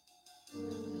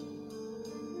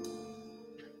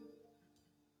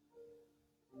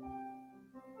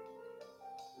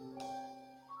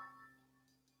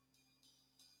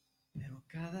 Pero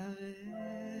cada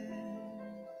vez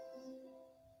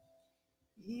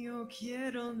yo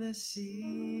quiero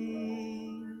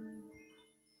decir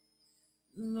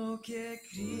lo que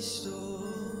Cristo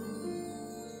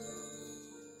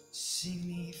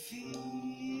significa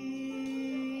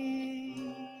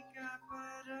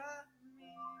para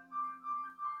mí.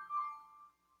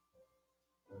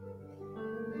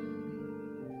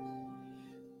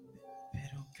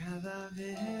 Pero cada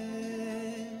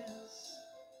vez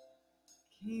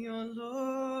que yo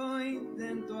lo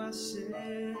intento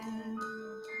hacer,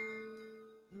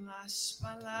 las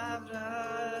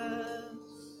palabras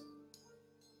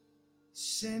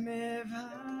se me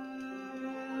van,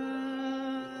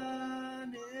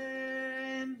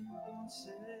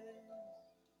 entonces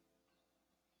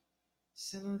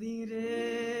se lo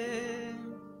diré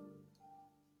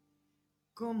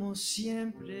como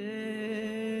siempre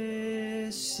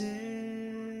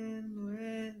se lo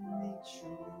he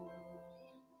dicho.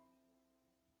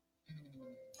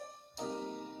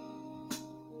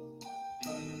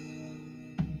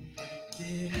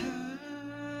 Te amo.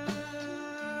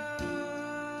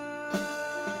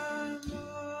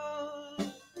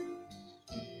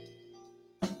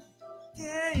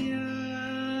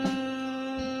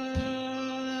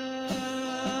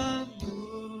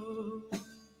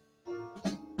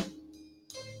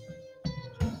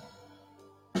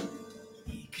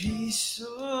 Y Cristo,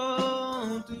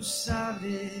 tú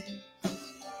sabes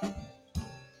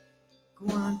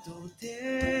cuánto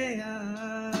te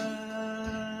amo.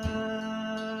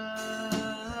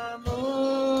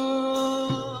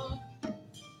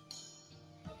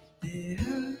 Te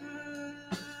amo.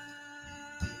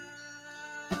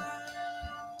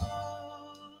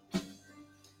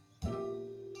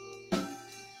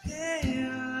 Te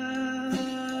amo.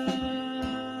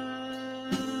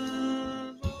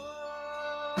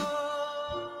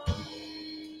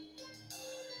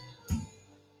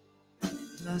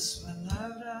 Las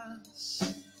palabras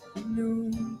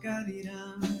nunca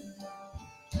dirán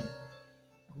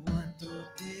cuánto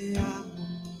te amo.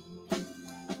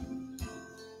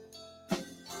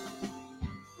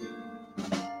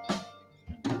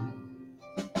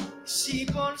 Si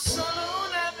por solo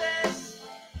una vez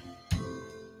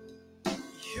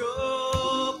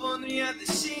yo podría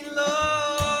decirlo,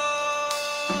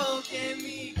 que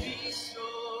mi Cristo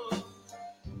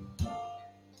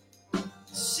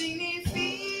significa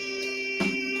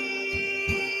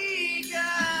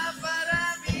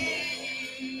para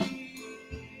mí.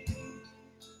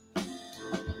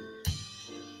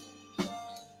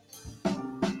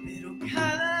 Pero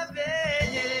cada vez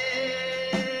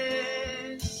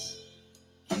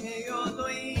que yo lo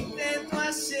intento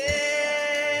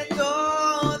hacer,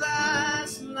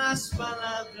 todas las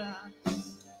palabras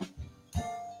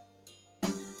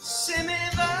se me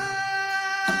van,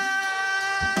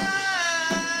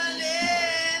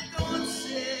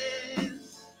 entonces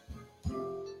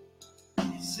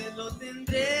se lo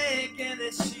tendré que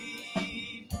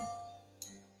decir,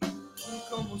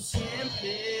 como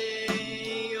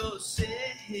siempre yo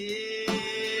sé,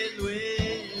 lo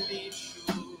he dicho.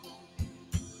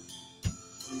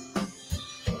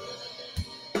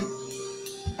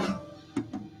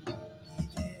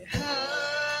 Te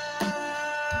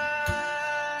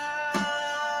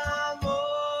amo,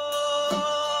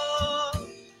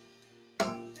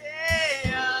 te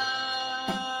amo.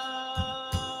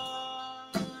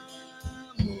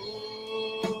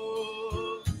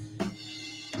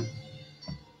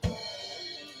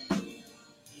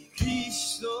 Y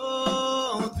Cristo,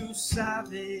 tú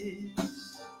sabes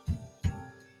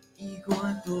y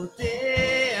cuánto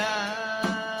te amo.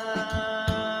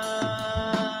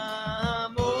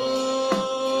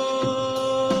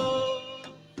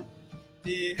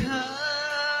 Te amo.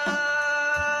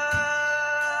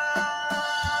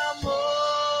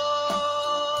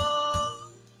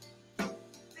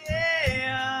 Te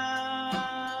amo.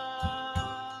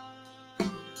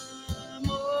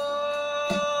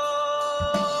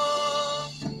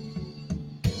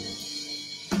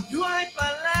 No hay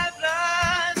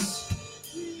palabras,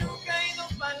 nunca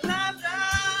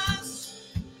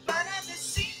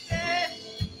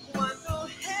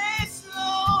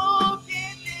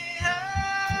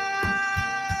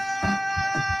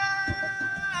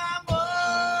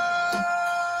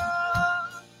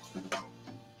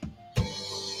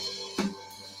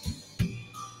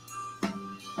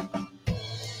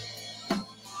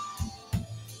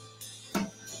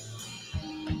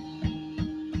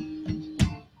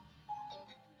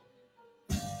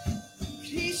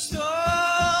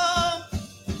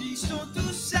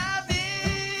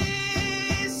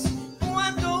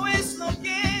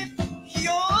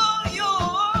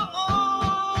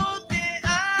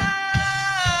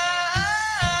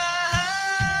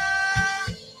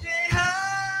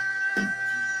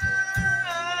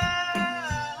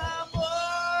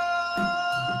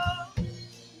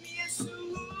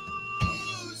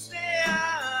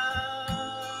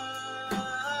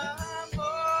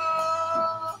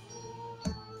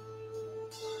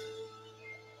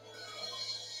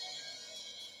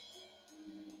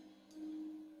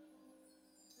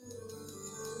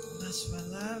Las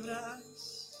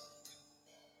palabras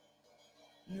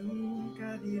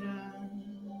nunca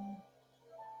dirán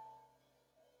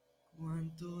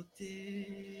cuánto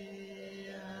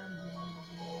te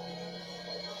amo.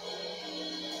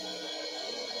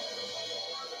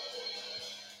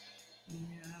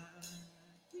 Y a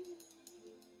ti.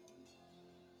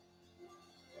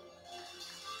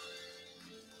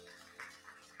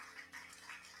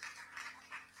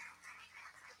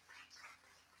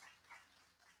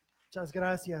 Muchas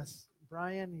gracias,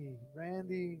 Brian y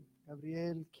Randy,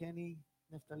 Gabriel, Kenny,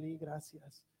 Neftali,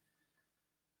 gracias.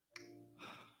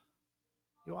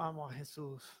 Yo amo a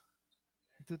Jesús.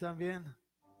 ¿Y tú también?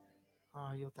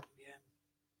 Yo también.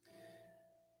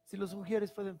 Si las mujeres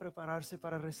pueden prepararse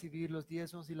para recibir los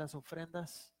diezmos y las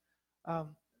ofrendas,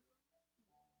 um,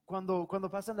 cuando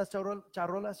pasan las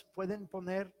charolas, pueden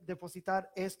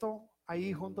depositar esto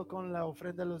ahí junto con la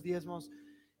ofrenda de los diezmos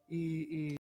y